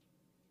now.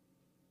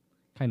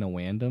 Kind of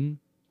random.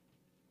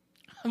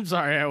 I'm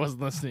sorry, I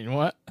wasn't listening.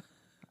 What?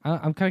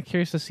 I'm kind of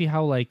curious to see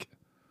how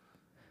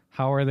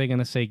are they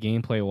gonna say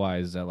gameplay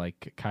wise that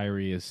like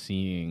Kyrie is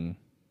seeing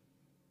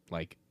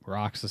like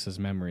Roxas's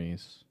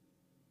memories,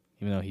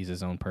 even though he's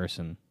his own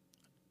person.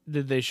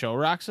 Did they show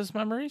Roxas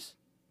memories?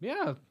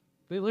 Yeah,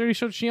 they literally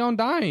showed Xion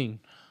dying.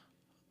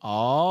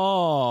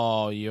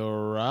 Oh,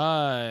 you're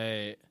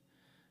right.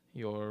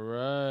 You're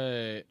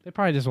right. They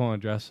probably just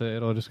won't address it.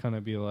 It'll just kind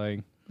of be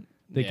like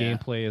the Yeah.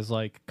 gameplay is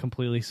like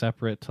completely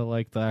separate to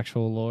like the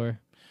actual lore.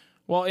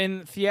 Well,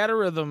 in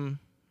Theatrhythm,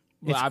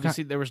 well, It's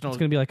obviously there was It's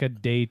gonna be like a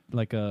date,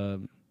 like a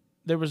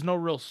there was no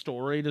real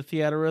story to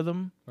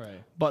Theatrhythm,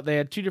 right. but they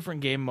had two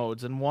different game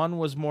modes, and one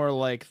was more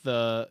like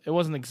it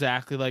wasn't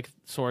exactly like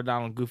Sword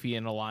Down and Goofy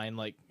in a line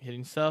like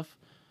hitting stuff,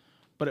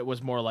 but it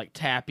was more like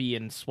tappy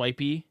and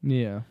swipey,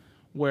 Yeah.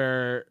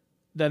 where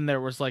then there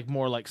was like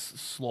more like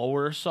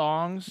slower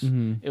songs.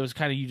 Mhm. It was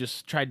kind of you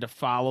just tried to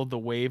follow the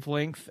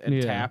wavelength and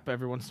Yeah. tap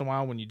every once in a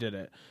while when you did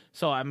it.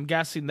 So I'm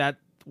guessing that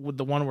with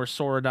the one where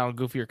Sora Down and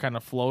Goofy are kind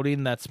of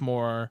floating, that's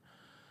more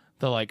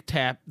the like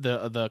tap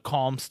the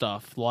calm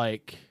stuff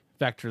like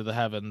Vector of the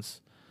Heavens,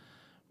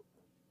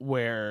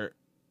 where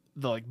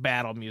the like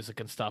battle music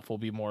and stuff will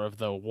be more of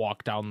the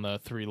walk down the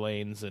 3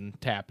 lanes and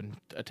tap and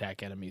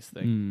attack enemies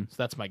thing. So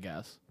that's my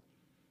guess.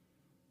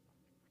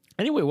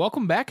 Anyway,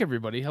 welcome back,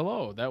 everybody.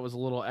 Hello. That was a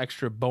little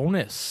extra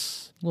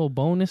bonus. Little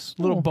bonus,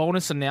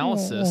 Bonus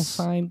analysis.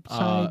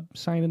 little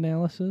sign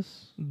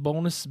analysis.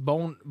 Bonus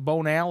bone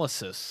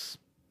analysis.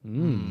 I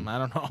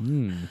don't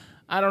know.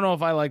 I don't know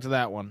if I liked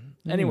that one.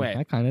 Anyway,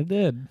 I kind of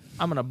did.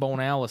 I'm gonna bone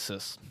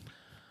analysis.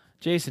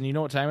 Jason, you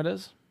know what time it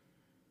is?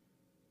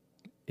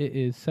 It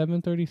is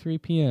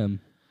 7:33 p.m.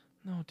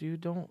 No,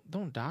 dude,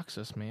 don't dox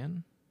us,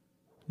 man.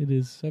 It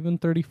is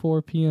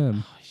 7:34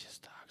 p.m. Oh, he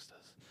just doxed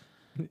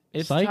us.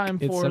 It's Psych, time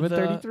it's for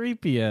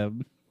 7:33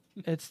 p.m.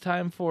 It's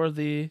time for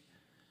the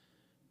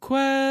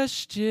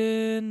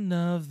question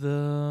of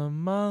the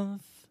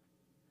month.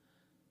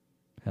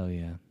 Hell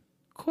yeah.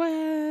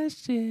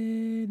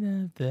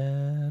 Question of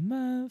the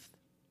month.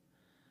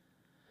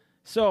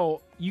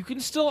 So, you can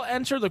still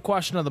enter the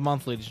question of the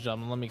month, ladies and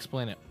gentlemen. Let me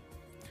explain it.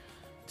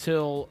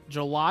 Till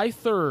July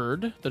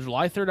 3rd, the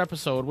July 3rd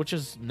episode, which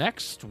is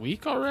next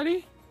week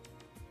already?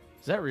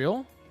 Is that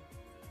real?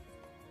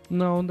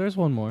 No, there's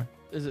one more.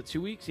 Is it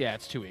 2 weeks? Yeah,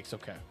 it's 2 weeks.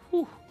 Okay.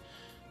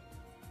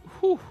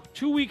 Whew.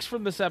 2 weeks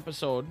from this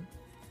episode,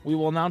 we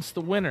will announce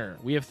the winner.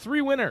 We have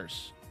 3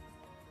 winners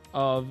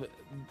of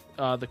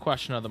the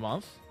question of the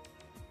month.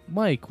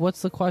 Mike,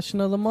 what's the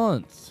question of the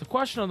month? The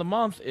question of the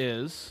month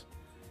is,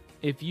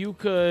 if you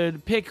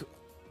could pick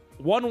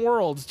one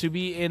world to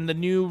be in the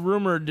new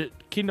rumored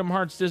Kingdom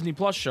Hearts Disney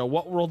Plus show,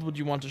 what world would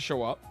you want to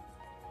show up?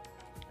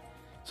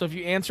 So if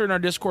you answer in our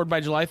Discord by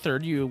July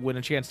 3rd, you win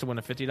a chance to win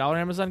a $50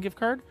 Amazon gift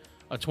card,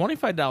 a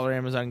 $25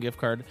 Amazon gift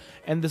card,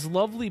 and this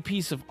lovely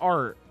piece of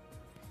art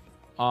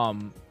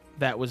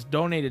that was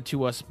donated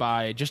to us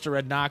by Just a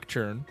Red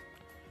Nocturne,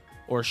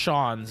 or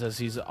Sean's as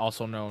he's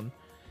also known.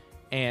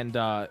 And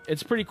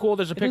it's pretty cool.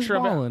 There's a picture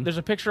of it. There's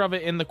a picture of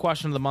it in the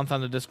question of the month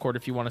on the Discord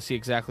if you want to see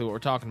exactly what we're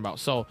talking about.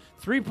 So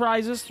 3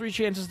 prizes, 3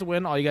 chances to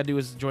win. All you got to do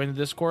is join the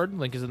Discord.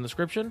 Link is in the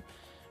description.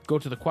 Go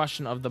to the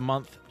question of the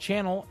month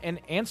channel and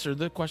answer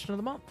the question of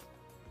the month.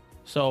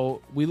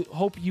 So we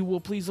hope you will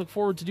please look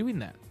forward to doing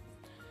that.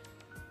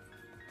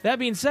 That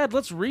being said,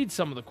 let's read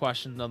some of the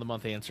question of the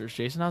month answers.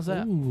 Jason, how's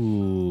that?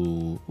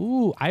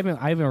 Ooh, I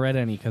haven't read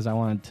any because I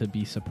wanted to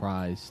be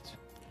surprised.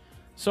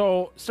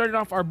 So, starting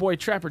off, our boy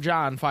Trapper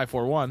John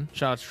 541,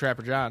 shout out to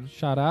Trapper John,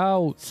 Shout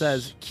out.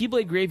 says,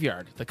 Keyblade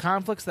Graveyard. The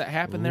conflicts that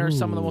happen there are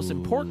some of the most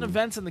important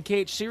events in the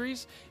KH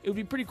series. It would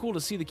be pretty cool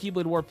to see the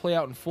Keyblade War play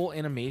out in full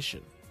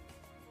animation.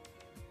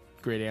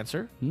 Great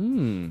answer.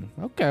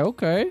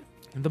 Okay.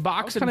 The I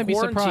box was in kind of be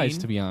quarantine,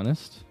 surprised, to be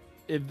honest.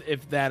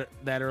 if that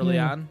early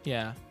Yeah. on,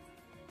 yeah.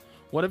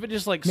 What if it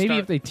just like Maybe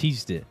if they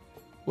teased it.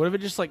 What if it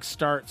just like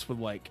starts with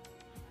like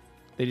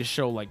they just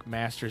show like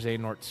Master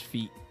Xehanort's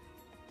feet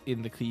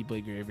in the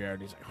Keyblade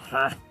Graveyard? He's like,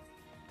 huh.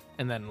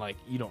 And then like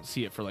you don't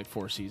see it for like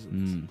 4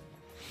 seasons.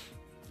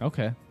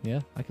 Okay,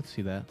 yeah, I could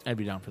see that. I'd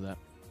be down for that.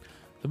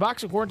 The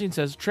box of quarantine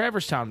says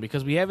Traverse Town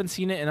because we haven't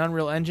seen it in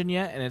Unreal Engine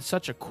yet, and it's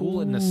such a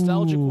cool and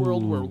nostalgic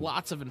world where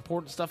lots of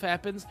important stuff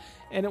happens,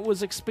 and it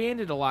was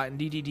expanded a lot in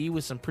DDD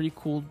with some pretty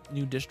cool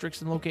new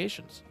districts and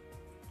locations.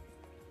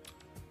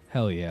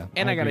 Hell yeah.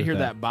 And I got to agree hear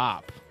with that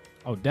bop.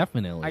 Oh,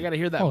 definitely. I got to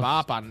hear that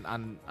bop on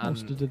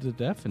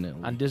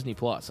Definitely. on Disney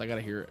Plus. I got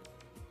to hear it.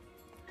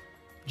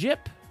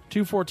 Jip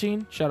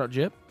 214, shout out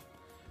Jip,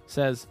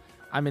 says,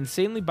 I'm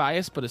insanely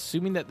biased, but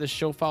assuming that this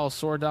show follows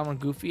Sora, Donald, and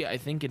Goofy, I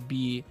think it'd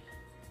be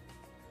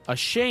a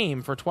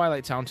shame for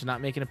Twilight Town to not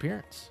make an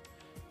appearance.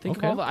 Think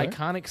of all the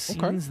iconic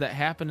scenes that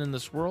happen in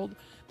this world.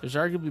 There's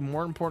arguably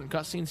more important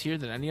cutscenes here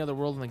than any other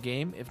world in the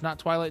game. If not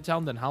Twilight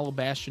Town, then Hollow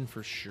Bastion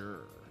for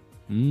sure.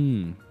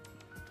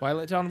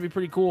 Twilight Town would be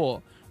pretty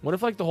cool. What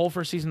if like the whole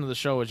first season of the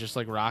show is just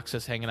like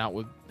Roxas hanging out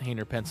with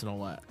Hayner, Pence, and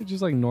Olette? It's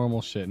just like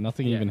normal shit.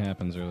 Nothing even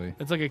happens really.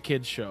 It's like a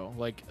kid's show,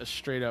 like a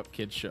straight up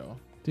kid's show.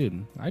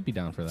 Dude, I'd be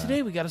down for that.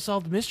 Today we got to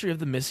solve the mystery of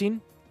the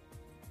missing.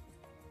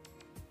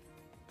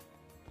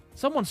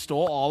 Someone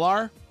stole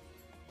Alar.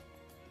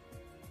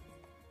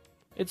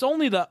 It's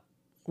only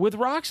with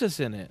Roxas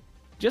in it.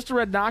 Just a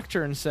Red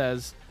Nocturne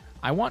says,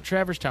 I want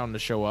Traverse Town to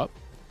show up.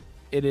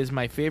 It is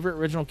my favorite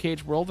original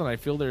KH world, and I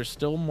feel there's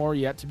still more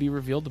yet to be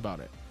revealed about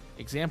it.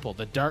 Example,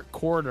 the dark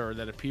corridor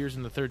that appears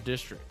in the 3rd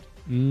district.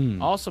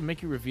 Also,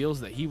 Mickey reveals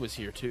that he was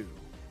here too.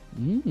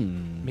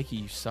 Mickey,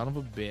 you son of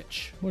a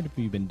bitch. What have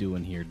you been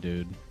doing here,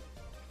 dude?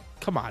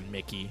 Come on,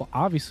 Mickey. Well,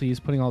 obviously he's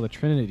putting all the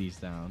Trinities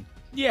down.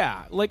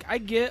 Yeah, like I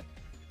get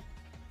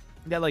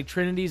that like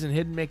Trinities and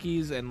Hidden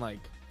Mickeys and like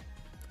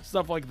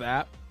stuff like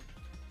that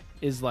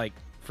is like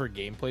for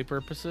gameplay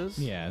purposes.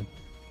 Yeah.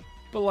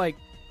 But like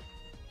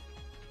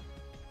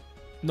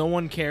no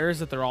one cares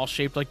that they're all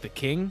shaped like the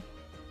king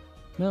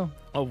No.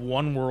 of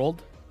one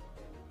world.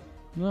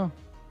 No.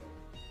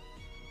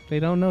 They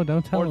don't know.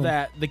 Don't tell Or them.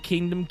 that the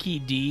Kingdom Key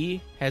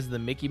D has the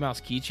Mickey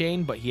Mouse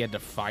keychain, but he had to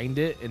find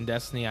it in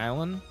Destiny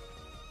Island.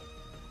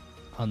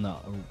 On the,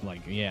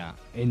 like, yeah.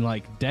 In,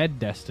 like, Dead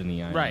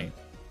Destiny Island. Right.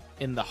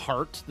 In the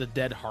heart, the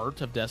dead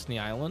heart of Destiny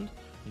Island.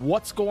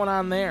 What's going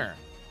on there,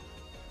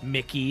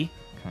 Mickey?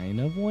 Kind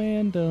of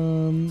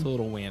random. It's a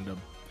little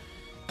random.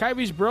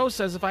 Kyrie's bro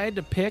says, if I had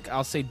to pick,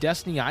 I'll say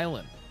Destiny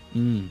Island.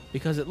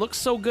 Because it looks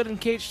so good in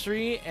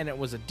KH3, and it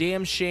was a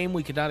damn shame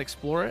we could not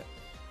explore it.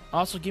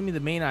 Also, give me the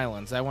main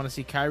islands. I want to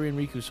see Kairi and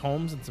Riku's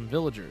homes and some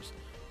villagers.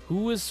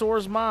 Who is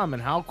Sora's mom,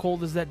 and how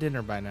cold is that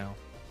dinner by now?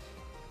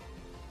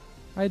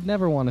 I'd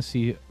never want to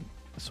see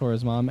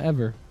Sora's mom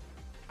ever.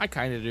 I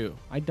kind of do.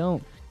 I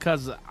don't.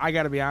 Because I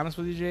got to be honest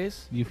with you,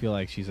 Jace. You feel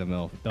like she's a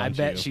MILF, don't I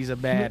bet you? she's a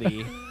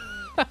baddie.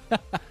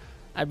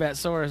 I bet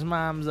Sora's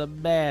mom's a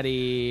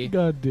baddie.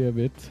 God damn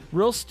it.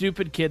 Real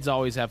stupid kids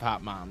always have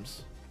hot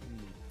moms.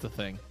 It's a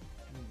thing.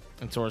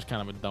 And Sora's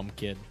kind of a dumb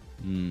kid.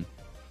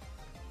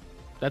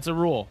 That's a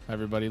rule,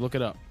 everybody. Look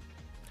it up.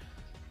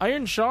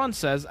 Iron Sean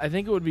says, I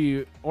think it would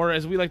be, or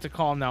as we like to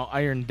call him now,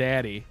 Iron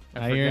Daddy.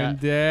 Iron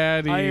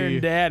Daddy.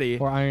 Iron Daddy.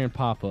 Or Iron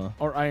Papa.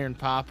 Or Iron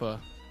Papa.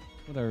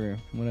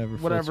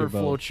 Whatever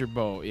Floats your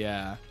boat,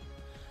 yeah.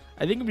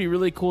 I think it'd be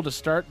really cool to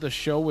start the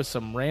show with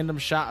some random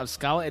shot of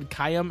Scala and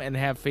Kayam and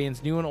have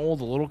fans new and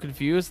old a little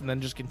confused, and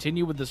then just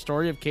continue with the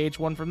story of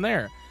KH1 from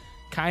there.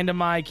 Kind of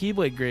my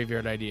Keyblade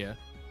Graveyard idea.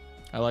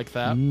 I like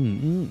that.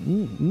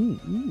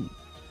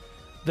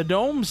 The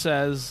Dome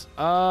says,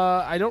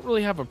 I don't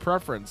really have a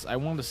preference. I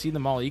want to see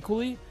them all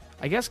equally.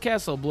 I guess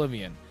Castle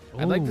Oblivion.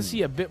 I'd like Ooh. to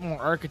see a bit more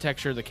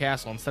architecture of the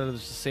castle instead of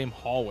just the same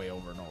hallway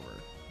over and over.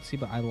 See,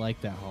 but I like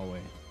that hallway.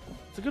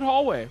 It's a good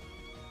hallway.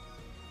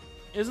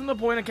 Isn't the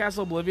point of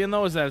Castle Oblivion,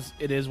 though, is that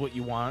it is what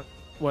you want,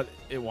 what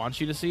it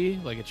wants you to see?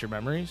 Like, it's your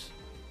memories?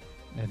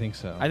 I think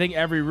so. I think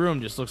every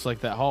room just looks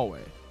like that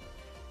hallway.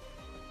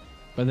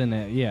 But then, like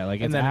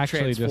And it's then it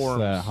actually just transforms.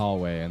 the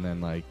hallway, and then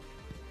like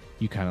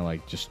you kind of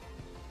like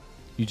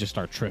you just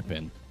start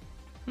tripping,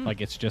 like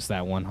it's just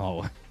that one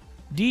hallway.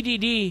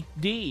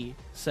 DDD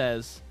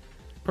says,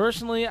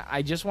 personally,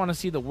 I just want to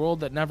see the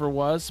world that never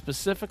was,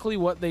 specifically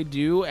what they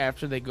do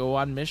after they go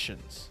on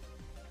missions.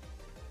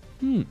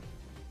 Yeah,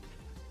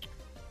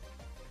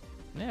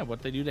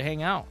 what they do to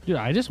hang out. Dude,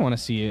 I just want to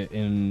see it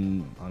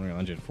in Unreal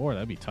Engine 4.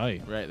 That'd be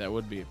tight. Right, that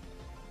would be.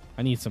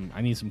 I need some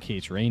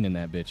KH Rain in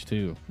that bitch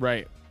too.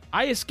 Right.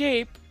 I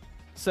Escape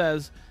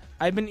says,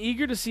 I've been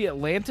eager to see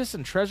Atlantis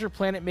and Treasure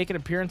Planet make an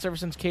appearance ever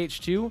since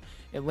KH2.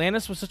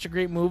 Atlantis was such a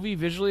great movie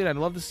visually, and I'd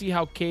love to see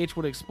how KH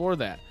would explore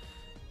that.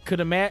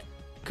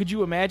 Could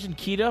you imagine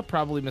Kita,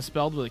 probably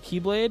misspelled with a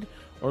Keyblade?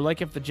 Or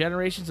like if the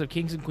generations of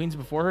kings and queens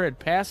before her had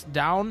passed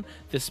down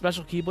this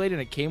special Keyblade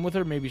and it came with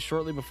her maybe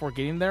shortly before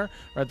getting there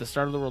or at the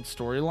start of the world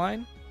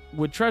storyline?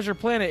 With Treasure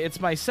Planet, it's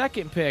my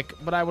second pick,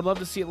 but I would love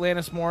to see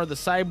Atlantis more. The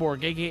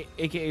Cyborg,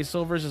 aka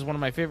Silvers, is one of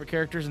my favorite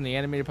characters in the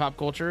animated pop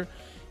culture.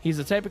 He's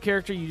the type of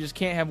character you just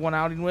can't have one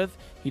outing with.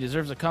 He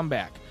deserves a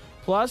comeback.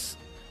 Plus,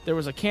 there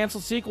was a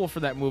canceled sequel for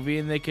that movie,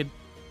 and they could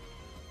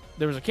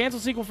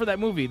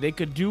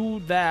do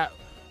that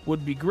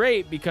would be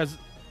great because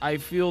I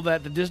feel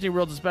that the Disney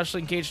worlds,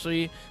 especially in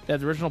KH3, that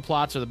the original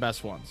plots are the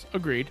best ones.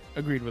 Agreed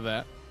with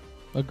that.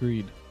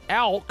 Agreed.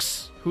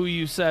 Alx, who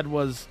you said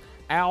was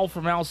Al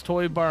from Al's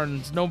Toy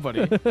Barn's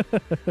Nobody.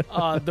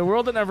 The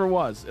world that never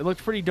was. It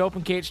looked pretty dope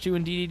in KH2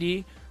 and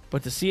DDD,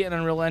 but to see it in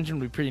Unreal Engine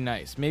would be pretty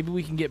nice. Maybe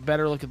we can get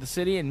better look at the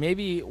city and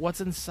maybe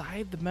what's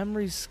inside the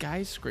Memories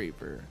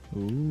skyscraper.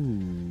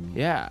 Ooh.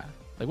 Yeah.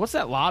 Like, what's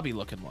that lobby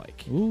looking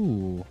like?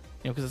 Ooh.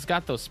 You know, because it's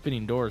got those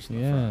spinning doors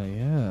in the front.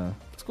 Yeah.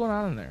 What's going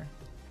on in there?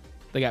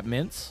 They got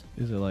mints?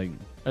 Is it like?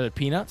 Are there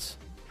peanuts?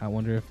 I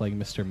wonder if like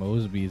Mr.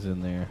 Mosby's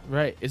in there.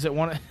 Right. Is it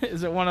one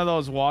of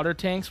those water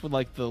tanks with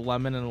like the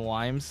lemon and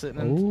lime sitting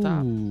at the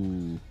top?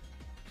 Ooh.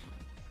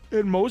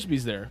 And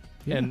Mosby's there.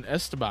 Yeah. And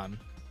Esteban.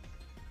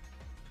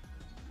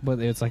 But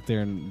it's like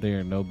they're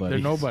nobodies. They're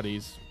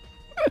nobodies.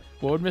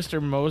 What would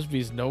Mr.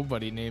 Mosby's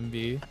nobody name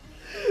be?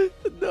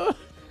 No.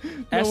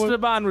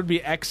 Esteban would be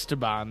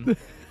Exteban.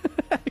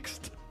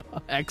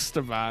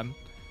 Exteban.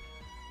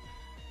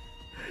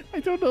 I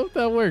don't know if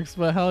that works,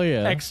 but hell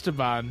yeah.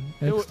 Exteban.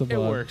 It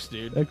Exteban. works,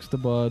 dude.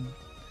 Extabod.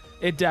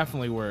 It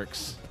definitely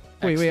works.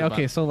 Wait, Exteban.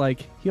 okay, so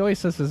like he always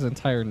says his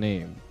entire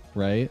name,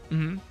 right?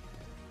 Mm-hmm.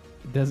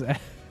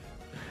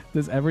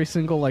 Does every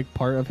single like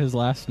part of his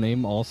last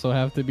name also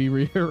have to be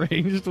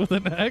rearranged with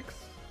an X?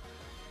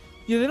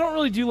 Yeah, they don't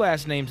really do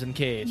last names in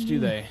KH, do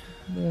they?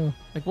 No.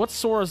 Like, what's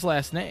Sora's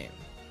last name?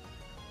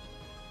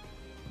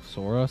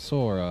 Sora.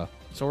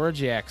 Sora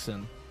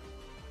Jackson.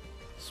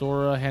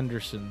 Sora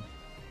Henderson.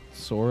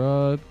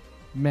 Sora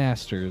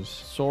Masters.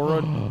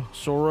 Sora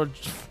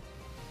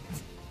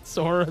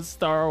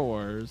Star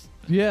Wars.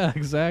 Yeah,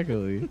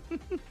 exactly.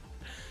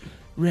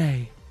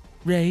 Ray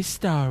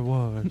Star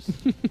Wars.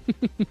 Did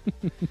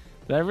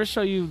I ever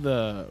show you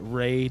the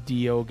Ray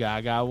Dio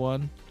Gaga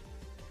one?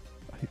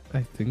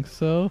 I think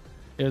so.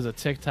 It was a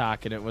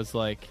TikTok and it was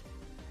like,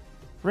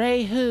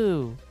 Ray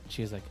who?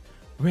 She was like,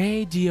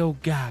 Ray Dio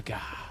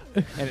Gaga.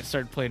 And it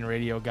started playing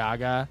Radio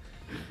Gaga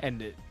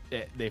and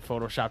they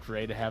photoshopped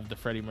Ray to have the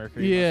Freddie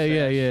Mercury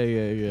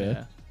Yeah.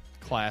 mustache.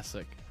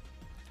 Classic.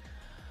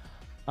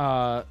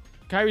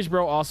 Kyrie's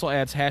Bro also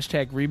adds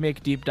hashtag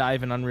remake deep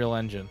dive in Unreal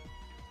Engine.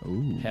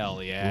 Ooh.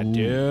 Hell yeah, Ooh.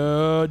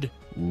 dude.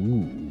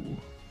 Ooh.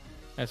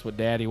 That's what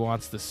Daddy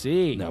wants to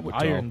see. Now we're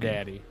Iron talking.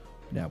 Daddy.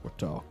 Now we're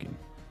talking.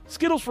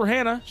 Skittles for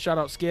Hannah, shout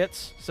out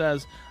Skits,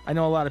 says, I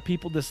know a lot of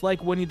people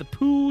dislike Winnie the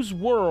Pooh's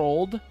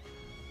world.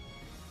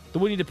 The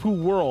Winnie the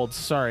Pooh world,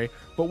 sorry.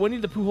 But Winnie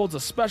the Pooh holds a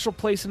special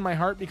place in my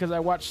heart because I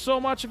watched so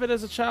much of it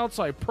as a child,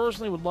 so I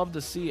personally would love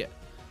to see it.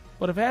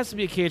 But if it has to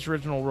be a KH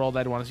original world,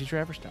 I'd want to see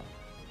Traverse Town.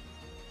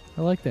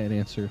 I like that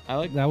answer. I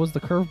like that was the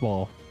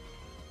curveball.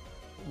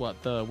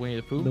 What, the Winnie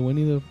the Pooh? The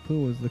Winnie the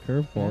Pooh was the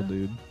curveball, Yeah.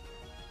 dude.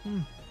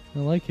 I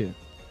like it.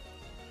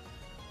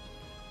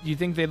 Do you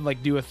think they'd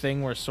like do a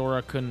thing where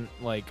Sora couldn't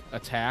like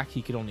attack?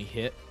 He could only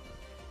hit.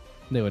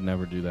 They would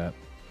never do that.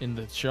 In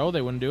the show,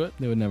 they wouldn't do it.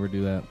 They would never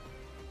do that.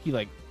 He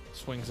like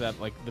swings at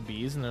like the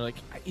bees, and they're like,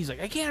 he's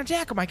like, I can't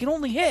attack him. I can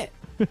only hit.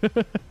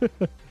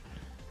 It's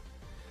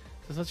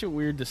such a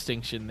weird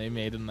distinction they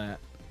made in that.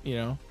 You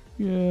know,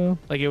 Yeah.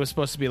 like it was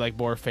supposed to be like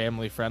more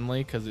family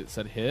friendly because it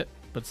said hit,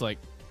 but it's like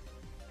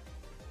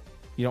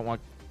you don't want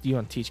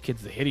to teach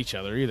kids to hit each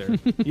other either.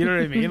 You know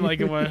what I mean? Like,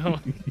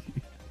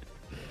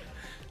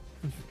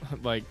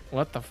 like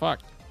what the fuck?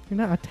 You're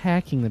not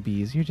attacking the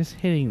bees. You're just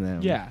hitting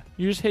them. Yeah,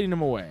 you're just hitting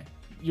them away.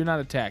 You're not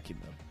attacking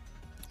them.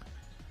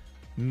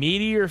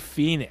 Meteor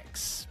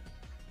Phoenix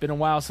Been a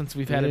while since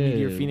we've had a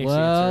Meteor Phoenix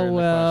answer in the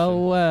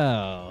question.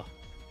 Well.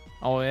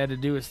 All we had to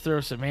do is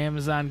throw some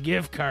Amazon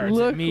gift cards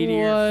Look at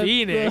Meteor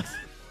Phoenix.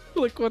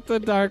 Look what the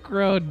Dark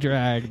Road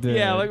dragged in.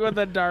 Yeah, look what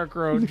the Dark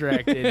Road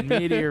dragged in.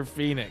 Meteor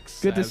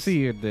Phoenix. Good to says. see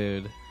you,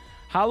 dude.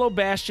 Hollow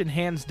Bastion,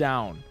 hands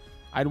down.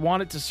 I'd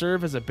want it to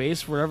serve as a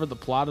base for whatever the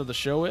plot of the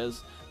show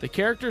is. The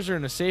characters are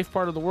in a safe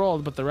part of the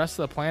world, but the rest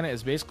of the planet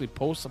is basically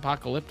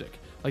post-apocalyptic.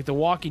 Like The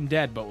Walking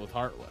Dead, but with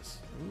Heartless.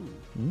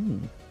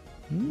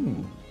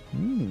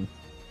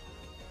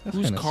 That's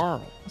Who's kinda,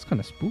 Carl? That's kind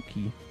of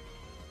spooky.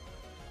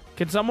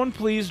 Can someone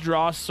please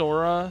draw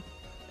Sora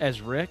as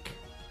Rick,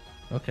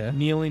 Okay.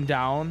 kneeling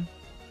down,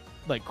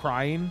 like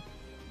crying?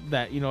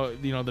 That you know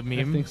the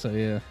meme. I think so,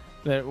 yeah.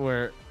 That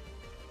where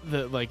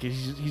the like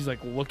he's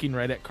like looking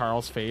right at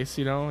Carl's face,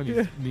 and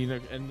he's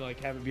and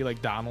like have it be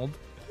like Donald.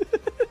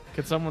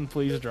 Could someone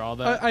please draw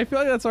that? I feel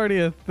like that's already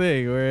a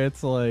thing where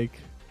it's like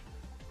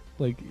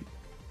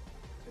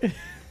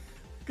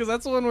because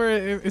that's the one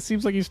where it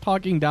seems like he's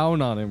talking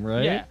down on him,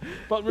 right? Yeah,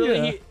 but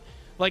really,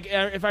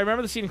 Yeah. if I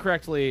remember the scene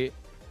correctly,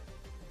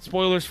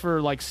 spoilers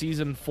for like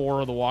season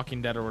 4 of The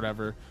Walking Dead or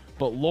whatever.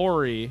 But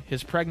Lori,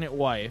 his pregnant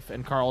wife,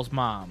 and Carl's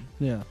mom,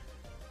 Yeah.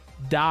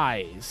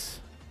 dies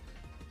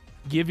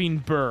giving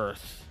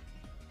birth,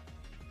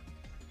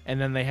 and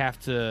then they have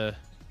to,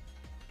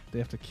 They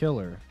have to kill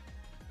her.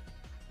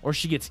 or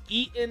she gets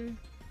eaten.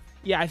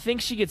 Yeah, I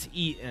think she gets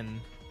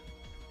eaten,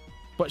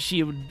 but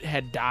she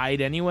had died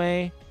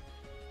anyway.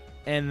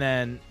 And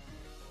then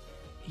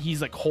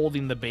he's like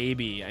holding the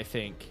baby, I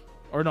think.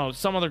 Or no,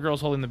 some other girl's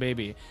holding the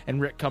baby.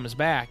 And Rick comes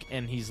back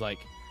and he's like,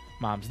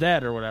 Mom's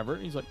dead or whatever.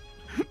 And he's like,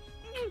 and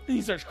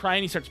he starts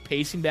crying. He starts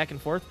pacing back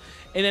and forth.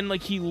 And then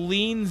like he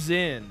leans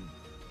in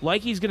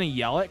like he's going to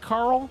yell at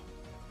Carl.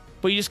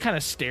 But he just kind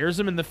of stares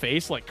him in the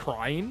face like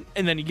crying.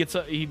 And then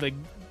he like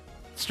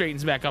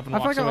straightens back up and I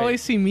walks feel like I away.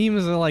 always see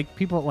memes of like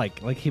people like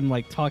him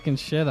like talking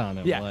shit on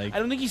him. Yeah, Like, I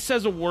don't think he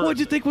says a word. what'd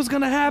you think was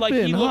gonna happen?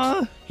 Like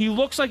huh? he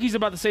looks like he's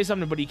about to say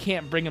something, but he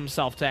can't bring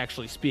himself to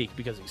actually speak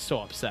because he's so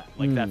upset.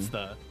 Like that's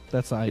the.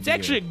 That's the idea. It's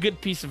actually a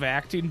good piece of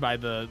acting by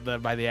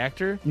the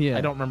actor. Yeah.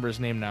 I don't remember his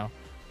name now.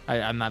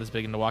 I'm not as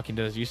big into Walking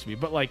Dead as I used to be,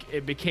 but like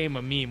it became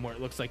a meme where it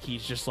looks like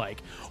he's just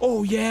like,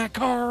 "Oh yeah,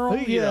 Carl."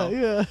 you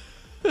know?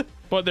 yeah.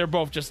 But they're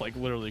both just like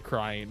literally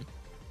crying.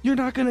 You're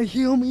not gonna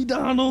heal me,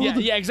 Donald.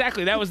 Yeah,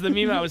 exactly. That was the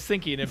meme I was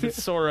thinking. If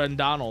it's Sora and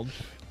Donald.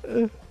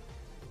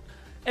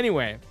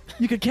 Anyway,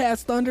 You could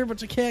cast thunder,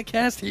 but you can't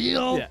cast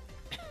heal. yeah.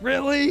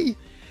 Really?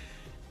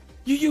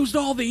 You used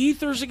all the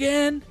ethers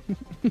again?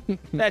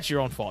 That's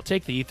your own fault.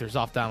 Take the ethers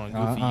off Donald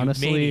and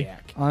Goofy, you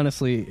maniac.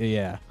 Honestly,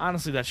 yeah.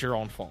 Honestly, that's your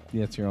own fault.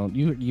 Yeah, it's your own.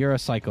 You're a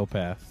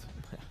psychopath.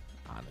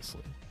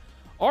 Honestly.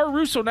 R.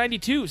 Russo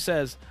 92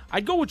 says,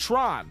 I'd go with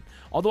Tron.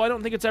 Although I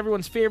don't think it's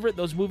everyone's favorite,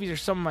 those movies are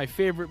some of my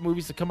favorite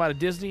movies to come out of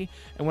Disney.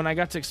 And when I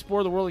got to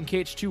explore the world in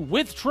KH2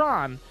 with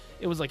Tron,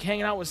 it was like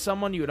hanging out with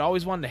someone you had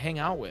always wanted to hang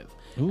out with.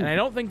 Ooh. And I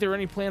don't think there are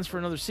any plans for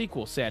another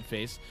sequel, sad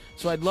face.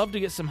 So I'd love to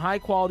get some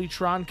high-quality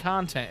Tron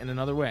content in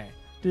another way.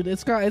 Dude,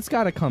 it's got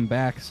to come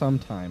back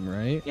sometime,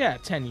 right? Yeah,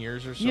 10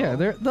 years or so. Yeah,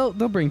 they'll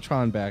bring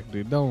Tron back,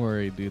 dude. Don't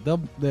worry, dude.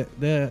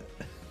 They'll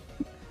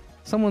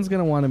someone's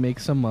gonna want to make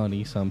some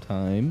money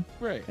sometime,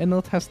 Right. and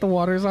they'll test the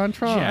waters on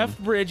Tron. Jeff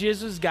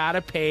Bridges has got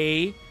to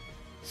pay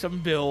some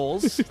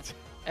bills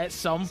at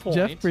some point.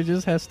 Jeff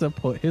Bridges has to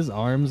put his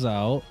arms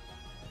out,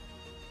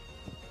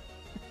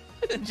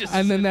 Just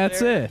and then sit that's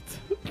there.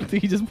 it.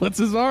 He just puts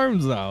his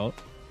arms out,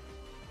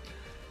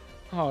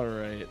 All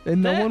right.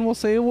 and no That- one will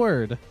say a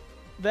word.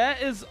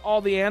 That is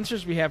all the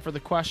answers we have for the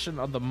question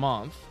of the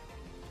month.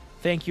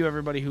 Thank you,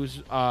 everybody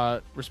who's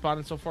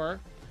responded so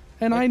far.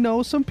 And I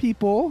know some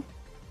people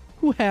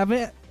who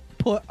haven't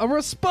put a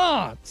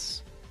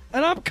response,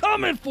 and I'm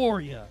coming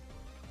for you.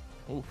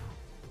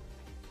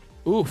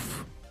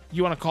 Oof.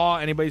 You want to call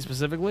anybody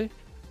specifically?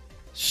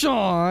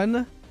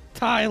 Sean,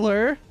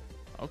 Tyler,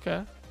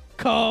 Okay.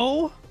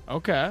 Co.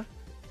 Okay.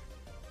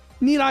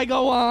 Need I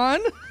go on?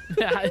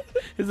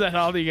 Is that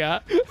all you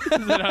got?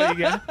 Is that all you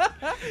got?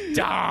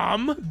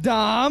 Dom.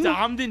 Dom,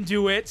 Dom didn't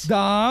do it.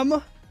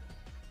 Dom,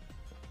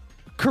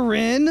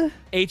 Corinne,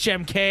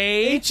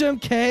 HMK.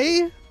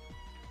 HMK,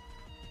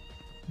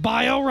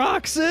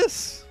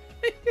 BioRoxys.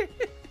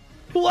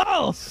 Who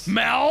else?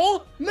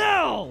 Mel.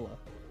 Mel.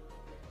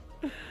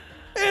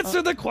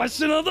 Answer the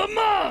question of the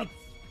month.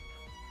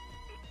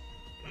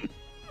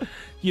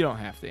 You don't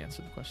have to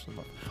answer the question of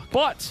the month.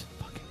 But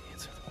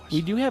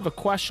we do have a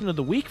question of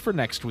the week for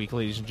next week,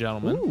 ladies and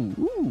gentlemen.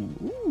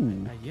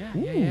 Ooh.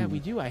 Yeah, we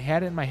do. I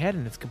had it in my head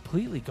and it's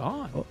completely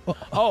gone.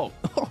 Oh.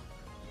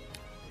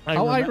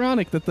 How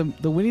ironic that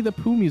the Winnie the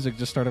Pooh music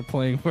just started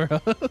playing for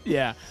us.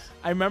 Yeah,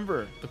 I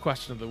remember the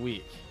question of the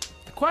week.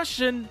 The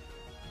question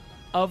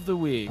of the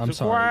week. I'm the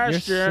sorry.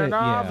 question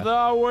Yeah. of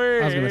the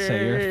week. I was gonna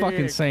say you're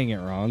fucking saying it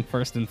wrong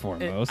first and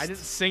foremost. I didn't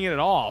sing it at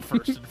all,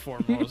 first and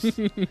foremost.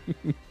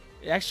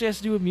 It actually has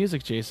to do with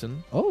music,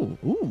 Jason. Oh,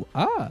 ooh.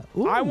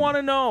 I want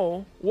to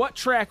know what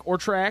track or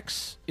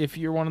tracks, if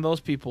you're one of those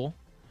people,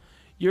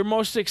 you're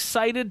most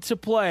excited to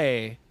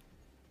play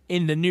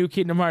in the new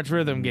Kingdom Hearts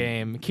rhythm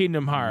game,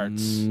 Kingdom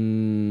Hearts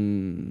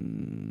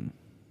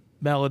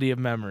Melody of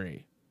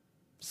Memory.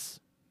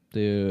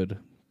 Dude,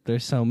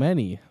 there's so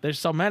many. There's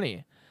so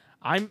many.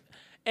 There's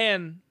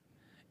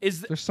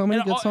so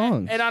many good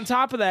songs. And on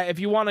top of that, if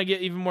you want to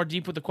get even more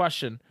deep with the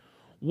question,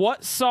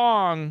 what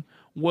song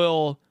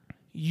will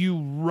you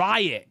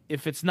riot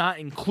if it's not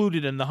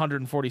included in the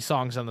 140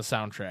 songs on the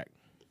soundtrack?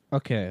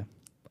 Okay,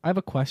 I have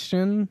a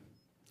question.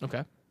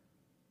 Okay.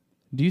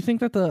 Do you think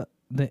that the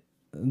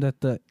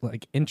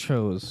like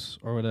intros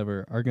or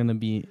whatever are gonna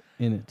be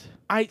in it?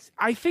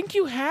 I think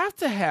you have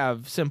to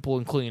have Simple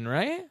and Clean,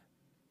 right?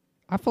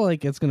 I feel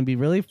like it's gonna be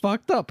really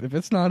fucked up if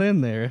it's not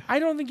in there. I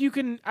don't think you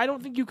can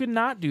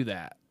not do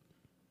that.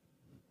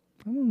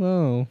 I don't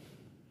know.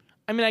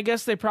 I mean, I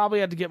guess they probably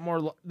had to get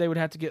more. They would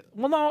have to get.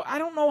 Well, no, I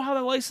don't know how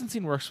the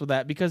licensing works with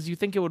that because you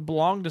think it would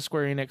belong to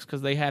Square Enix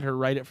because they had her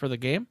write it for the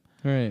game.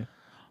 Right.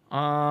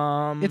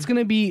 It's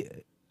gonna be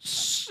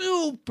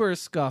super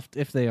scuffed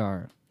if they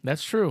are.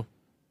 That's true.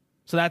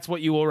 So that's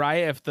what you will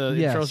riot if the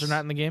Yes. intros are not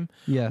in the game?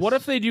 Yes. What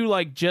if they do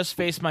like just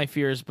Face My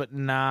Fears but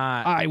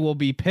not... I will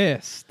be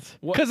pissed.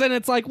 What- Because then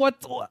it's like, what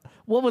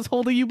was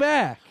holding you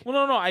back?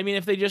 Well, no. I mean,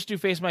 if they just do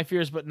Face My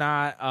Fears but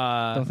not...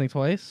 Don't think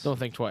twice. Don't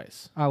think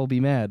twice. I will be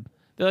mad.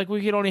 They're like,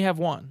 we could only have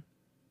one.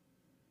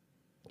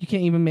 You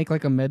can't even make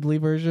like a medley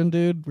version,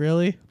 dude.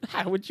 Really?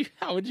 How would you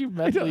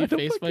medley I don't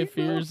Face My fucking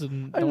Fears know.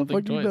 and I Don't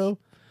Think fucking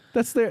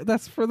Twice? know.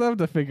 That's for them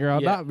to figure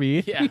out, Yeah. not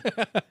me. Yeah.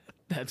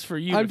 That's for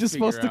you I'm to just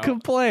supposed to figure out.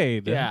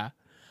 complain. Yeah.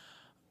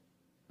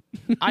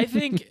 I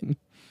think...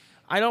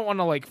 I don't want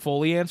to like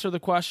fully answer the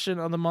question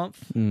of the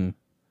month. Or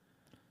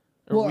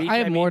Well, week, I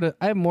have mean.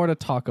 I have more to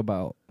talk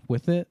about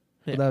with it.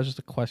 Yeah. But that was just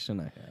a question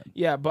I had.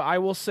 Yeah, but I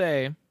will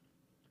say,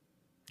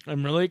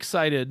 I'm really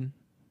excited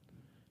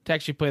to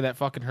actually play that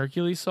fucking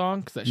Hercules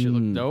song because that shit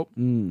looked dope.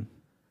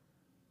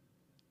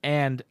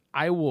 And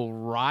I will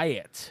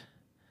riot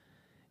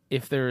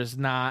if there is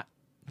not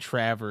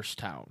Traverse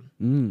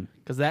Town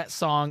because that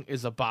song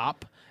is a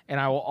bop. And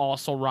I will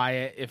also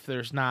riot if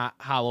there's not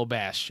Hollow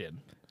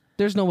Bastion.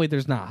 There's no way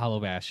there's not Hollow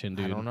Bastion,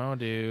 dude. I don't know,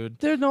 dude.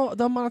 There's no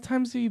the amount of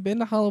times that you've been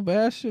to Hollow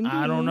Bastion. Dude.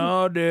 I don't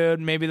know, dude.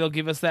 Maybe they'll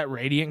give us that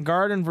Radiant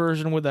Garden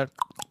version with that.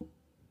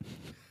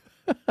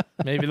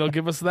 Maybe they'll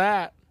give us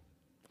that.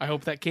 I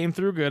hope that came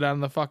through good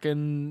on the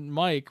fucking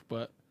mic,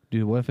 but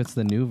Dude, what if it's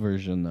the new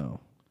version though?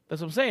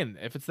 that's what I'm saying.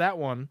 If it's that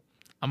one,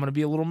 I'm gonna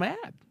be a little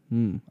mad.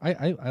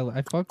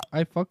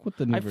 I fuck with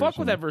the new I version. fuck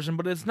with that version,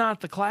 but it's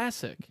not the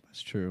classic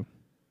That's true.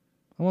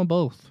 I want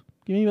both.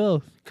 Give me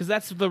both. because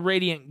that's the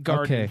Radiant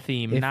Garden Okay,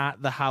 theme, if-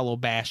 not the Hollow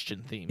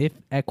Bastion theme. If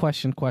a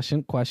question.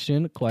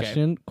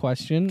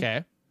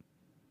 Okay.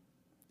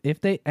 If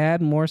they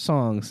add more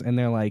songs and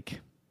they're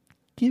like,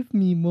 give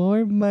me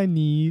more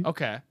money,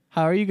 Okay.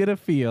 how are you gonna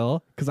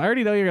feel? Because I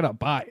already know you're gonna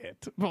buy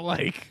it, but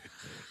like,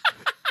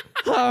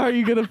 how are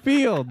you gonna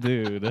feel,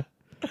 dude?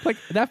 Like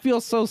that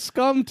feels so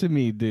scum to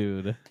me,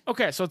 dude.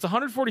 Okay. So it's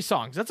 140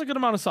 songs. That's a good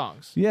amount of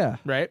songs, Yeah,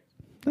 right?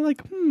 they're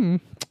like,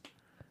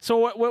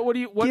 So what do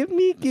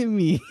you give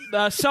me.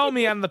 sell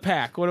me on the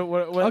pack? What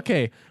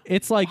Okay,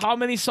 it's like How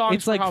many songs?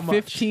 it's for like how much?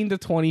 15 to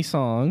 20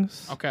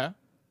 songs Okay.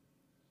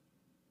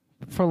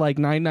 for like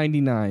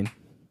 $9.99.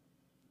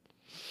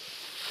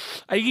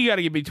 I think you got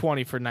to give me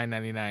 20 for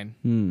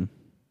 $9.99.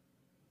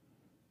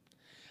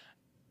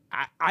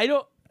 I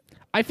don't.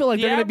 I feel like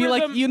The they're gonna be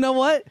like, algorithm- you know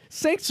what?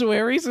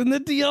 Sanctuary's in the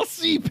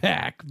DLC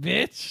pack,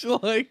 bitch.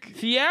 Like,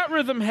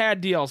 Theatrhythm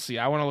had DLC.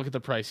 I want to look at the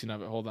pricing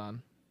of it. Hold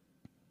on.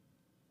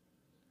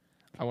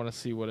 I want to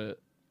see what it.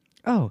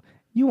 oh,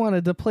 you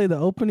wanted to play the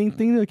opening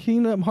thing to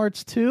Kingdom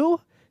Hearts 2?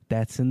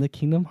 That's in the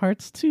Kingdom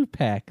Hearts 2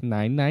 pack,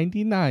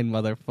 $9.99,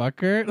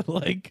 motherfucker.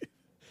 Like,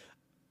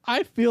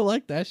 I feel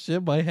like that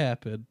shit might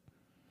happen.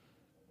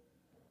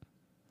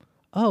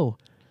 Oh,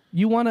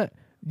 you wanna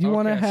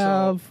Okay,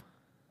 have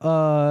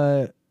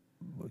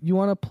you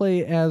wanna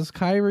play as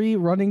Kyrie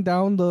running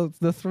down the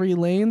 3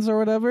 lanes or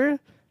whatever?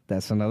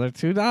 That's another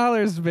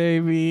 $2,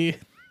 baby.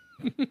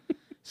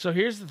 So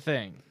here's the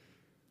thing.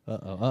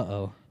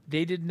 Uh-oh.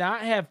 They did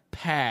not have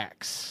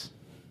packs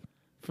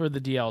for the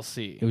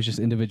DLC. It was just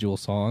individual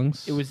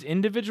songs. It was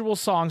individual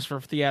songs for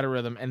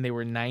Theatrhythm, and they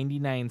were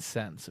 99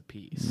 cents a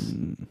piece.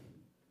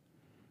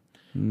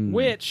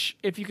 Which,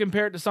 if you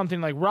compare it to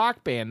something like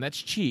Rock Band,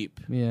 that's cheap.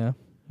 Yeah.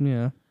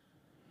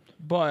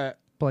 But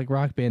But like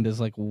Rock Band is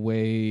like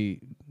way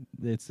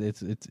it's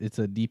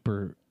a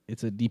deeper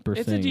it's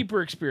thing. a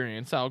deeper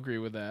experience. I'll agree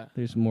with that.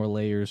 There's more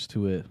layers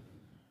to it.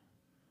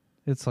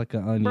 It's like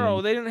an onion.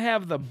 Bro, they didn't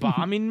have the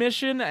bombing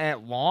mission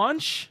at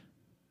launch?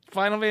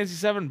 Final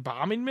Fantasy VII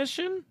bombing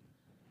mission?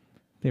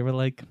 They were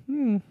like,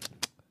 I'm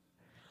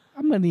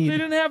gonna They need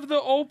didn't have the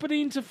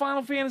opening to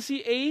Final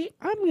Fantasy VIII?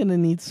 I'm gonna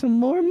need some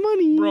more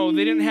money. Bro,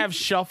 they didn't have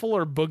Shuffle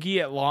or Boogie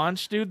at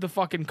launch, dude. The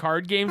fucking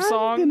card game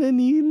song. I'm gonna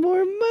need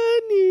more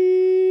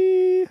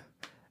money.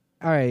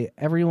 All right,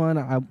 everyone,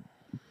 I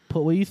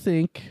put what you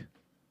think.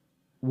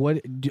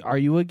 Are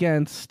you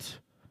against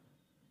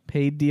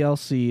paid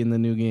DLC in the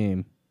new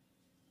game?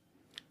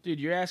 Dude,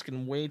 you're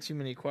asking way too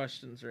many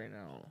questions right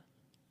now.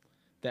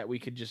 that we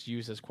could just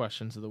use as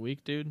questions of the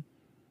week, dude.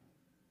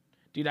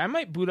 Dude, I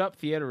might boot up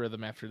Theater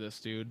Rhythm after this,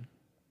 dude.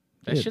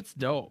 That Dude. shit's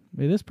dope.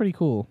 It is pretty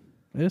cool.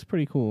 It is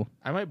pretty cool.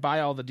 I might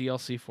buy all the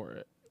DLC for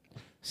it.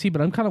 See,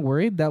 but I'm kind of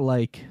worried that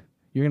like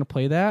you're gonna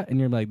play that and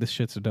you're like, this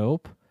shit's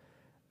dope,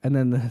 and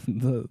then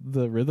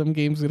the rhythm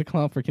game's gonna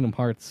come out for Kingdom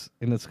Hearts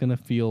and it's gonna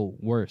feel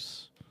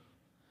worse.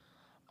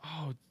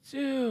 Oh,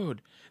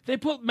 dude. They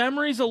put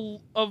Memories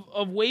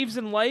of Waves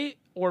and Light,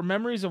 or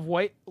Memories of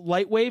Light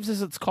Waves,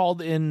 as it's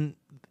called in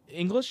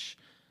English,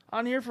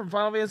 on here from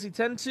Final Fantasy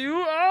X too.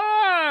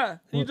 I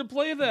need to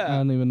play I that.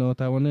 don't even know what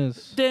that one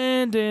is.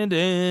 Dun, dun,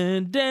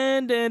 dun,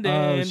 dun, dun,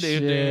 Oh, dun,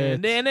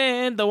 shit. dun,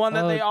 dun, the one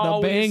that they the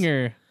always...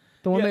 banger,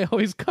 the one Yeah. they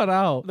always cut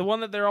out. The one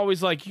that they're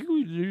always like,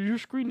 your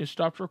screen has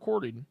stopped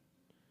recording.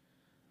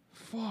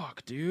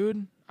 Fuck,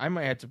 dude. I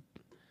might have to...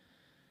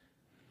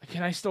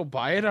 Can I still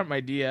buy it on my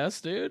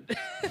DS, dude?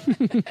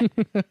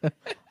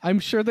 I'm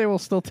sure they will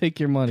still take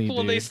your money, Will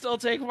dude. they still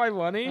take my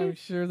money? I'm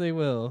sure they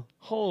will,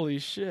 Holy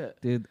shit.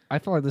 dude. I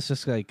feel like this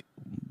just like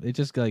it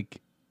just like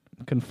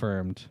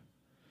confirmed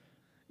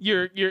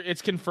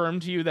It's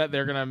confirmed to you that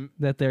they're gonna...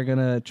 that they're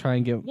gonna try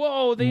and get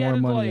Whoa, they more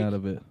added money like... out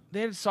of it.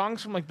 They had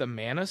songs from like the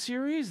Mana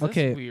series? That's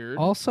Okay. weird.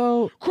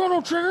 Also,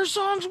 Chrono Trigger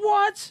songs?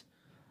 What?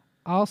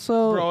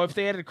 also, Bro, if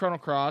they added Chrono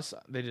Cross,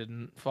 they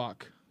didn't.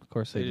 Fuck. of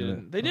course they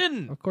didn't. They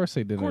didn't. Of course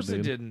they didn't. Of course they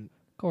dude. didn't.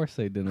 Of course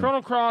they didn't.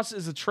 Chrono Cross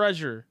is a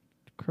treasure.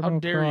 Chrono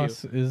dare you.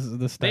 Cross is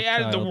the They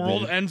added The stepchild,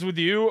 World dude. Ends With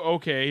You?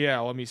 Okay, yeah,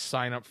 let me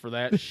sign up for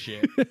that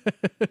shit.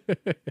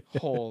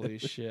 Holy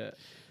shit.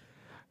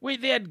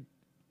 Wait, they had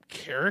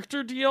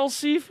character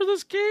DLC for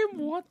this game?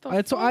 What the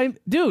That's fuck?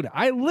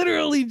 I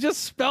literally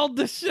just spelled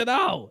this shit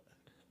out.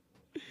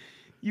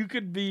 You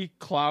could be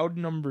Cloud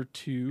number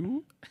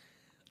 2,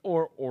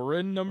 or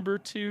Orin number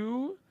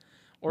 2,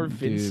 or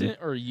Vincent,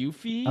 or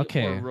Yuffie,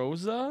 Okay. or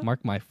Rosa.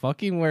 Mark my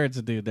fucking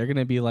words, dude. They're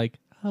gonna be like,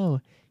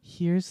 oh,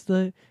 here's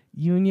the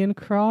Union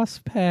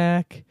Cross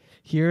pack.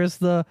 Here's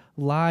the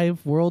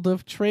live World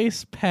of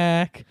Trace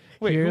pack.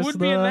 Wait, Here's who would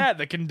be in the- that?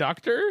 The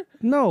conductor?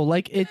 No,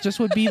 like it just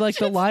would be like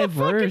the It's live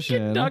fucking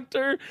version.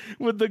 conductor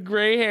with the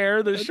gray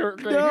hair, the short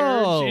gray hair.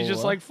 No. And she's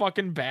just like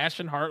fucking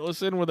bashing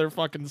Heartless in with her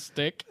fucking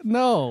stick.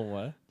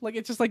 No, like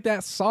it's just like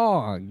that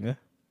song.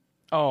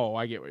 Oh,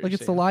 I get what you're Like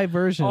it's the saying. live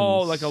version.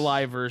 Oh, like a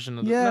live version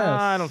of the... Yes. Nah,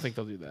 I don't think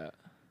they'll do that.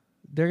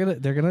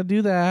 They're gonna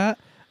do that,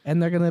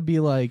 and they're gonna be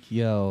like,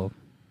 yo,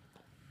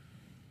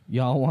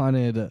 y'all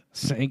wanted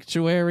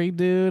Sanctuary,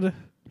 dude.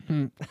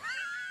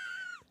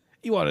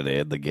 You wanted to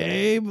hit the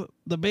game,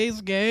 the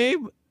base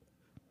game.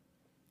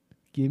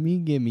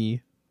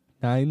 Gimme,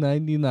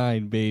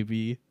 $9.99,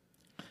 baby.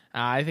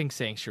 I think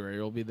Sanctuary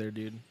will be there,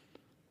 dude.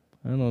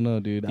 I don't know,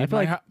 dude. I feel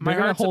like my they're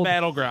gonna heart's a hold.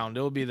 battleground.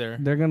 It'll be there.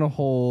 They're gonna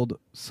hold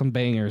some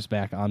bangers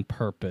back on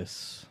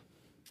purpose.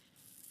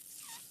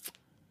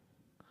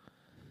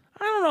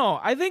 I don't know.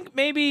 I think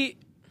maybe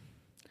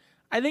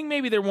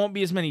there won't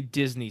be as many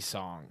Disney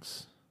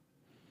songs.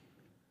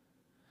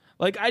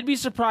 Like, I'd be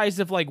surprised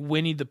if like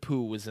Winnie the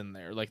Pooh was in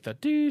there, like the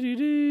do do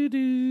do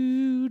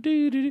do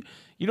do do.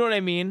 You know what I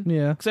mean?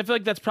 Yeah. Because I feel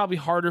like that's probably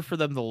harder for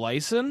them to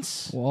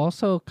license. Well,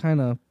 also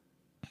kind of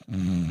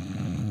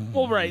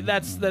Well, right,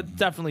 that's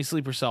definitely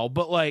Sleeper Cell,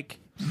 but like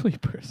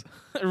sleepers.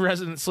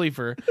 Resident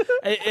Sleeper,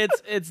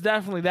 it's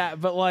definitely that.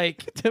 But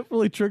like,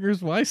 Definitely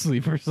triggers my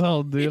sleeper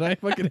cell, dude. I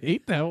fucking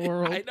hate that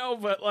world. I know,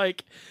 but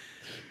like.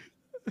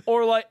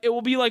 Or like it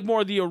will be like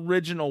more the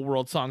original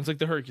world songs, like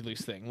the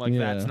Hercules thing. Like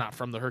Yeah. that's not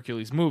from the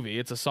Hercules movie.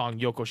 It's a song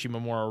Yoko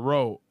Shimomura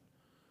wrote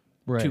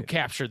right. to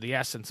capture the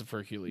essence of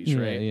Hercules, yeah,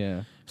 right?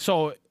 Yeah.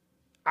 So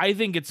I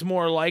think it's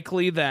more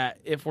likely that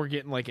if we're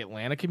getting like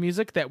Atlantica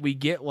music, that we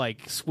get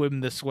like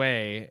 "Swim This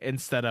Way"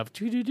 instead of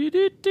 "do do do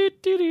do do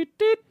do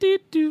do do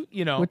do."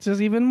 You know, Which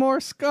is even more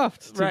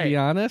scuffed, to Right. be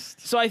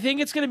honest. so I think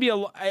it's gonna be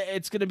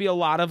a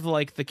lot of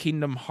like the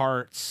Kingdom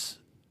Hearts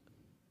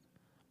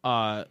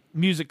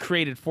music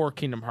created for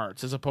Kingdom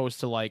Hearts as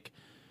opposed to like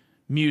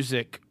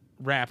music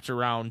wrapped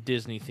around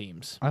Disney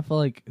themes. I feel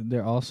like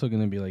they're also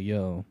gonna be like,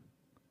 "Yo,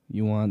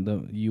 you want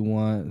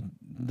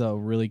the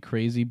really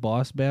crazy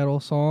boss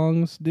battle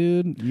songs,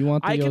 dude? You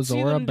want the I could see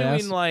Yozora them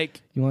bass? doing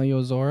like You want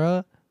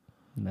Yozora?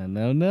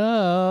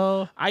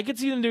 No. I could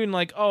see them doing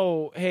like,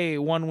 oh, hey,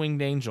 One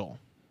Winged Angel,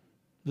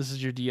 this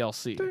is your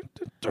DLC.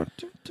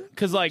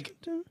 Because like,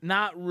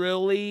 not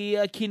really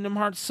a Kingdom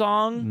Hearts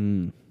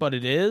song, but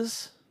it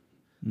is.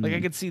 Like,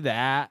 I could see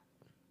that.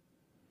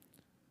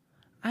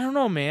 I don't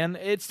know, man.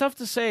 It's tough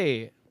to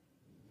say.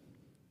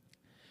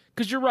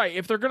 Because you're right.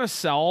 If they're going to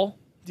sell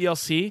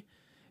DLC,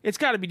 it's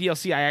got to be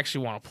DLC I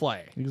actually want to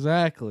play.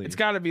 Exactly. It's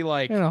got to be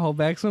like... They're gonna hold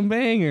back some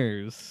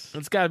bangers.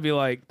 It's got to be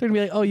like... They're gonna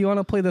be like, "Oh, you want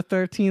to play the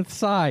 13th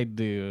side,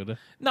 dude?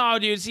 No,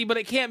 dude, see, but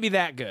it can't be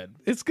that good.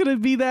 It's gonna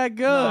be that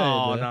good."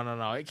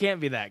 No. It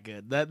can't be that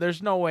good.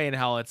 There's no way in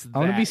hell it's that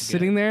I'm gonna be good.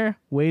 sitting there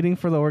waiting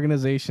for the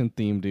organization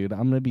theme, dude.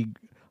 I'm gonna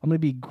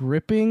be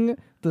gripping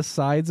the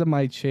sides of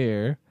my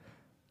chair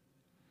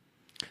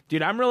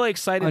Dude, I'm really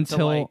excited until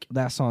to like...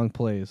 that song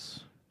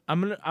plays.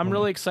 I'm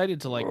really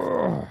excited to like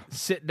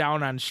sit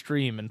down on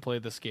stream and play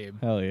this game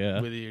Hell yeah,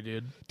 with you,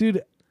 dude.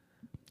 dude.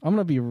 I'm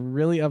gonna be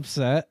really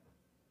upset.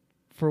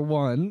 For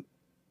one,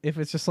 if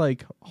it's just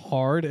like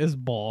hard as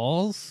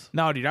balls.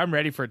 No, dude, I'm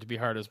ready for it to be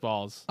hard as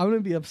balls. I'm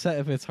gonna be upset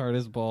if it's hard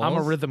as balls. I'm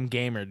a rhythm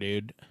gamer,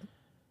 dude.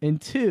 And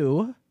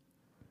two,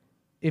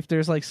 if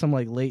there's like some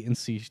like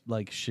latency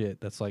like shit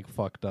that's like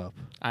fucked up.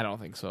 I don't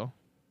think so.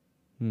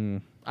 Hmm.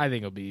 I think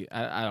it'll be.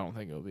 I don't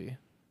think it'll be.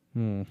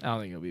 Hmm. I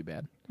don't think it'll be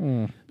bad.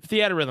 Hmm.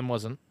 Theater Rhythm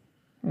wasn't.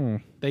 Hmm.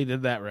 They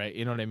did that right.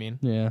 You know what I mean?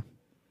 Yeah.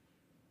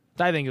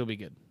 I think it'll be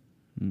good.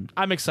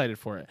 I'm excited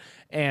for it,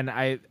 and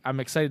I'm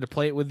excited to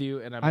play it with you.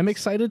 And I'm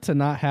excited to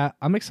not have.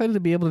 I'm excited to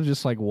be able to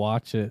just like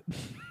watch it,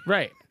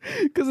 right.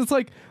 because it's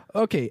like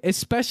okay,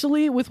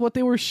 especially with what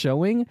they were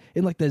showing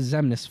in like the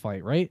Xemnas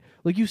fight, right?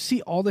 Like you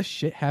see all this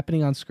shit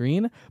happening on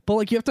screen, but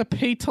like you have to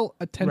pay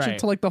attention Right.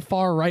 to like the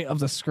far right of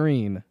the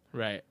screen.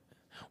 Right.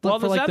 Look Well,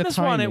 for, the like, the Xemnas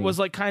one, it timing. was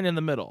like kind of in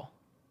the middle.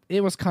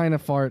 It was kind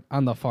of far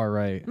on the far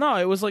right. No,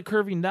 it was like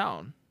curving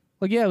down.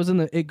 Like yeah, it was in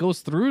the. It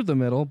goes through the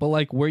middle, but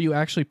like where you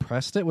actually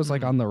pressed it was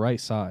like on the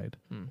right side.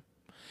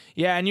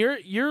 Yeah, and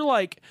you're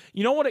like,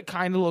 you know what it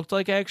kind of looked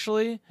like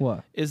actually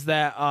What? is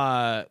that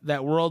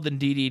that world in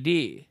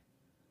DDD,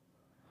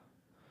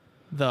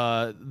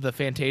 the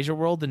Fantasia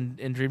world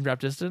in Dream Drop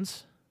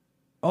Distance.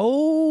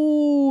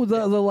 Oh,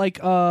 the like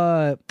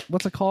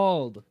what's it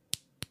called?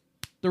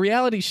 The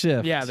reality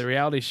shift. Yeah, the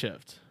reality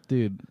shift.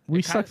 Dude,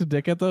 we sucked a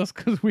dick at those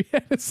because we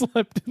hadn't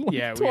slept in like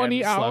Yeah, 20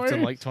 we hadn't hours. slept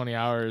in like 20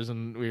 hours,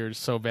 and we were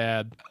so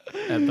bad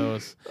at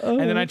those. And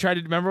then I tried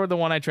to remember the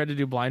one I tried to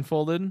do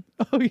blindfolded.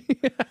 Oh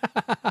yeah,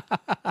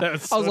 That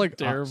was so I was like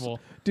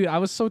terrible. dude, I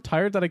was so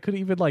tired that I couldn't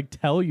even like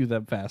tell you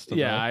them fast enough.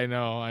 Yeah, I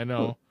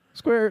know.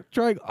 Square,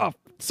 triangle,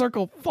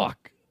 circle,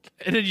 fuck.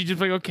 And then you just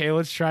like, okay,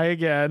 let's try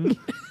again.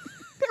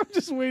 I'm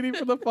just waiting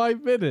for the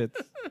 5 minutes.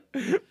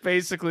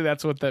 Basically,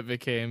 that's what that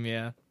became.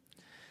 Yeah.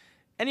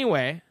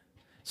 Anyway,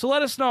 so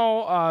let us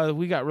know.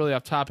 We got really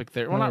off topic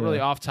there. Well, not really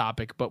off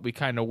topic, but we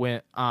kind of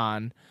went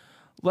on.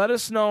 Let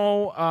us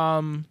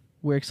know.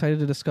 We're excited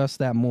to discuss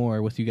that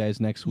more with you guys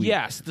next week.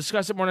 Yes,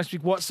 discuss it more next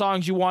week. What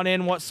songs you want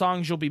in? What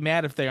songs you'll be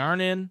mad if they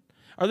aren't in?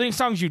 Are there any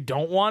songs you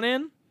don't want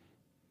in?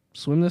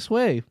 Swim This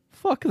Way.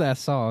 Fuck that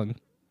song.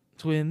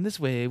 Swim this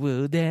way,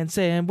 we'll dance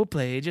and we'll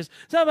play. Just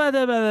no,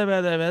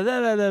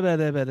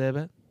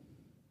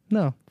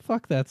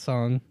 fuck that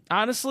song.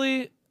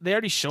 honestly, they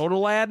already showed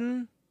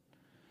Aladdin,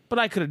 but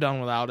I could have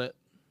done without it.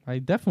 I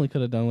definitely could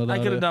have done without I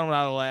could it. have done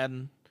without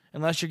Aladdin,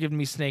 unless you're giving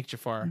me Snake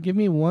Jafar. Give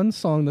me one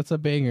song that's a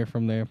banger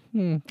from there.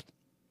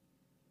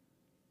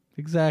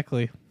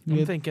 Exactly.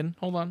 I'm thinking.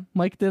 Hold on.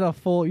 Mike did a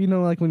full, you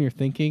know, like when you're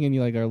thinking and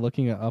you like are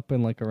looking up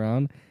and like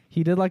around.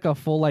 He did like a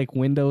full like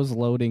Windows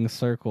loading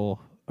circle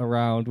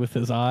around with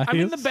his eyes. I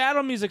mean, the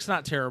battle music's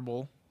not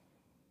terrible,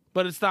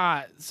 but it's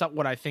not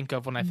what I think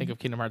of when I think of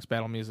Kingdom Hearts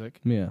battle music.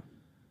 Yeah.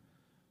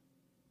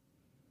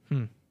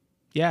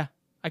 Yeah,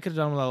 I could have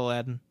done without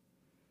Aladdin.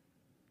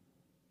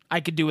 I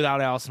could do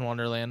without Alice in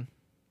Wonderland.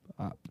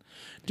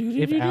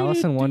 If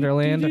Alice in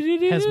Wonderland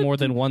has more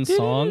than one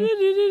song,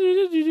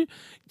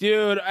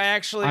 dude, I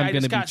gonna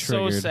just be got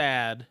so triggered.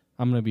 sad.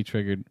 I'm gonna be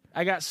triggered.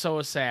 I got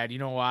so sad. You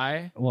know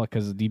why? What?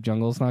 Because Deep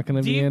Jungle's not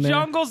gonna be Deep in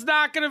Jungle's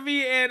not gonna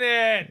be in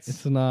it.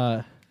 It's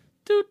not.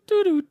 Do,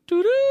 do, do,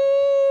 do, do.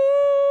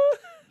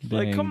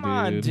 Like, Dang, come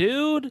on,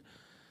 dude.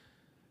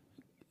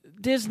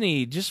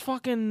 Disney, just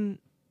fucking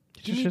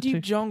give me shit Deep to-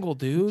 Jungle,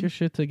 Get your dude.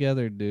 shit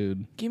together,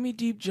 dude. Give me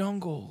Deep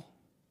Jungle.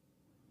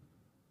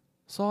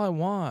 That's all I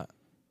want.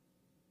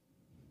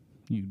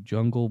 You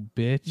jungle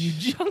bitch. You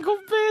jungle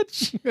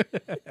bitch.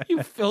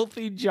 You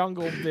filthy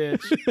jungle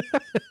bitch.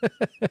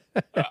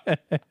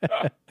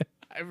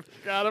 I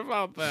forgot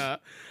about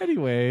that.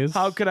 Anyways,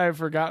 How could I have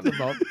forgotten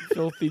about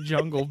filthy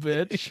jungle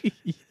bitch?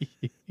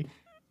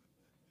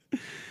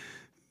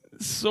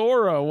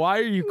 Sora, why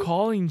are you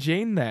calling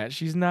Jane that?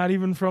 She's not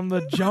even from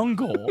the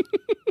jungle.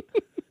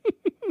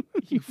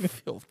 You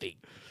filthy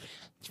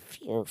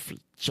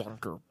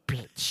jungle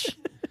bitch.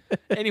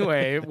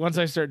 Anyway, once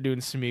I start doing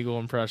Smeagol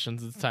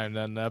impressions, it's time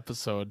to end the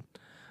episode.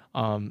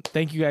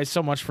 Thank you guys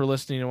so much for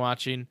listening and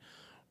watching.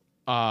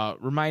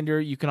 Reminder,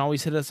 you can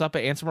always hit us up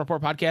at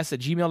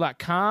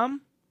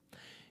answermoreportpodcast@gmail.com.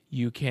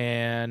 You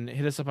can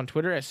hit us up on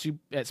Twitter at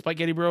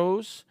Spaghetti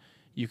Bros.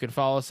 You can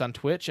follow us on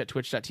Twitch at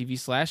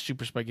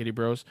twitch.tv/Super Spaghetti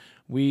Bros.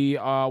 We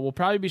will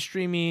probably be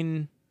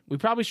streaming. We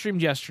probably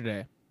streamed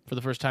yesterday for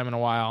the first time in a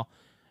while,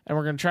 and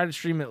we're going to try to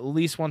stream at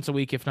least once a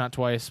week, if not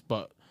twice.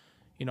 But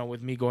you know,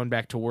 with me going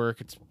back to work,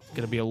 it's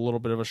going to be a little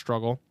bit of a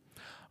struggle.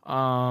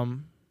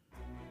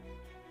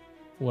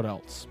 What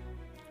else?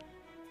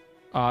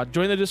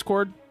 Join the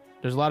Discord.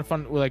 There's a lot of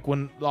fun. Like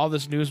when all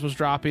this news was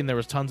dropping, there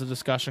was tons of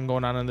discussion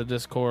going on in the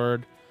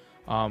Discord.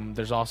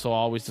 There's also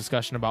always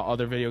discussion about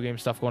other video game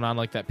stuff going on,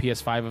 like that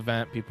PS5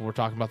 event. People were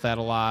talking about that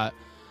a lot.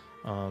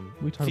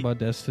 we talk about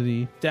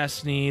Destiny.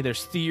 Destiny.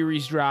 There's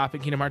theories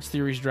dropping, Kingdom Hearts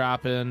theories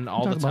dropping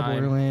all We the talk about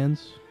time.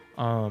 Borderlands.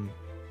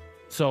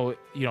 So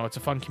you know, it's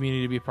a fun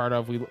community to be a part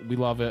of. We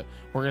love it.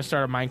 We're gonna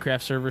start a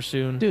Minecraft server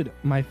soon. Dude,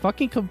 my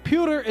fucking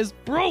computer is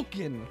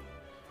broken.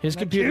 His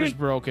computer's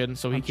broken,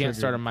 so he I'm can't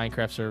start a triggered.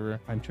 Minecraft server.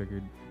 I'm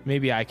triggered.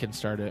 Maybe I can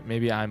start it.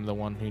 Maybe I'm the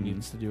one who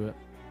needs to do it.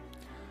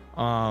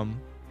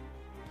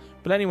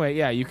 But anyway,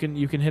 yeah, you can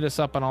hit us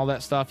up on all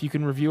that stuff. You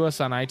can review us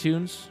on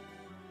iTunes,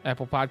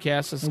 Apple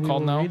Podcasts, it's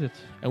called now,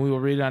 and we will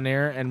read it on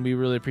air, and we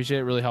really appreciate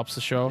it. It really helps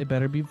the show. It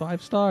better be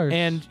 5 stars.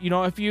 And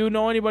if you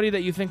know anybody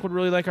that you think would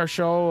really like our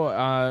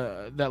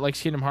show, that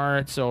likes Kingdom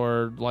Hearts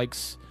or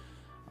likes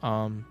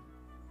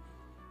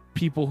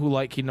people who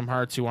like Kingdom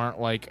Hearts who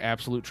aren't like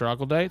absolute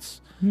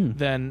troglodytes,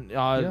 then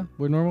yeah,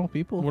 we're normal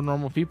people. We're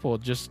normal people.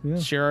 Just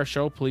share our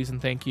show, please,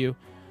 and thank you.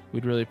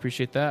 We'd really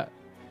appreciate that.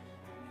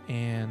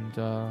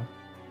 And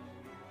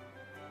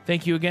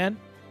thank you again.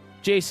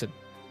 Jason,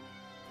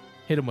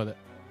 hit him with it.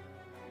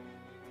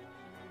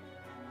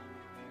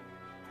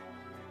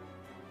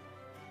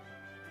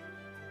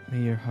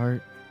 May your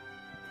heart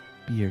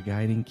be your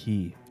guiding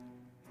key.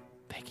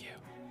 Thank you.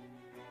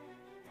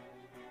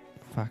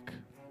 Fuck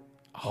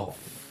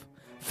off.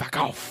 Fuck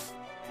off.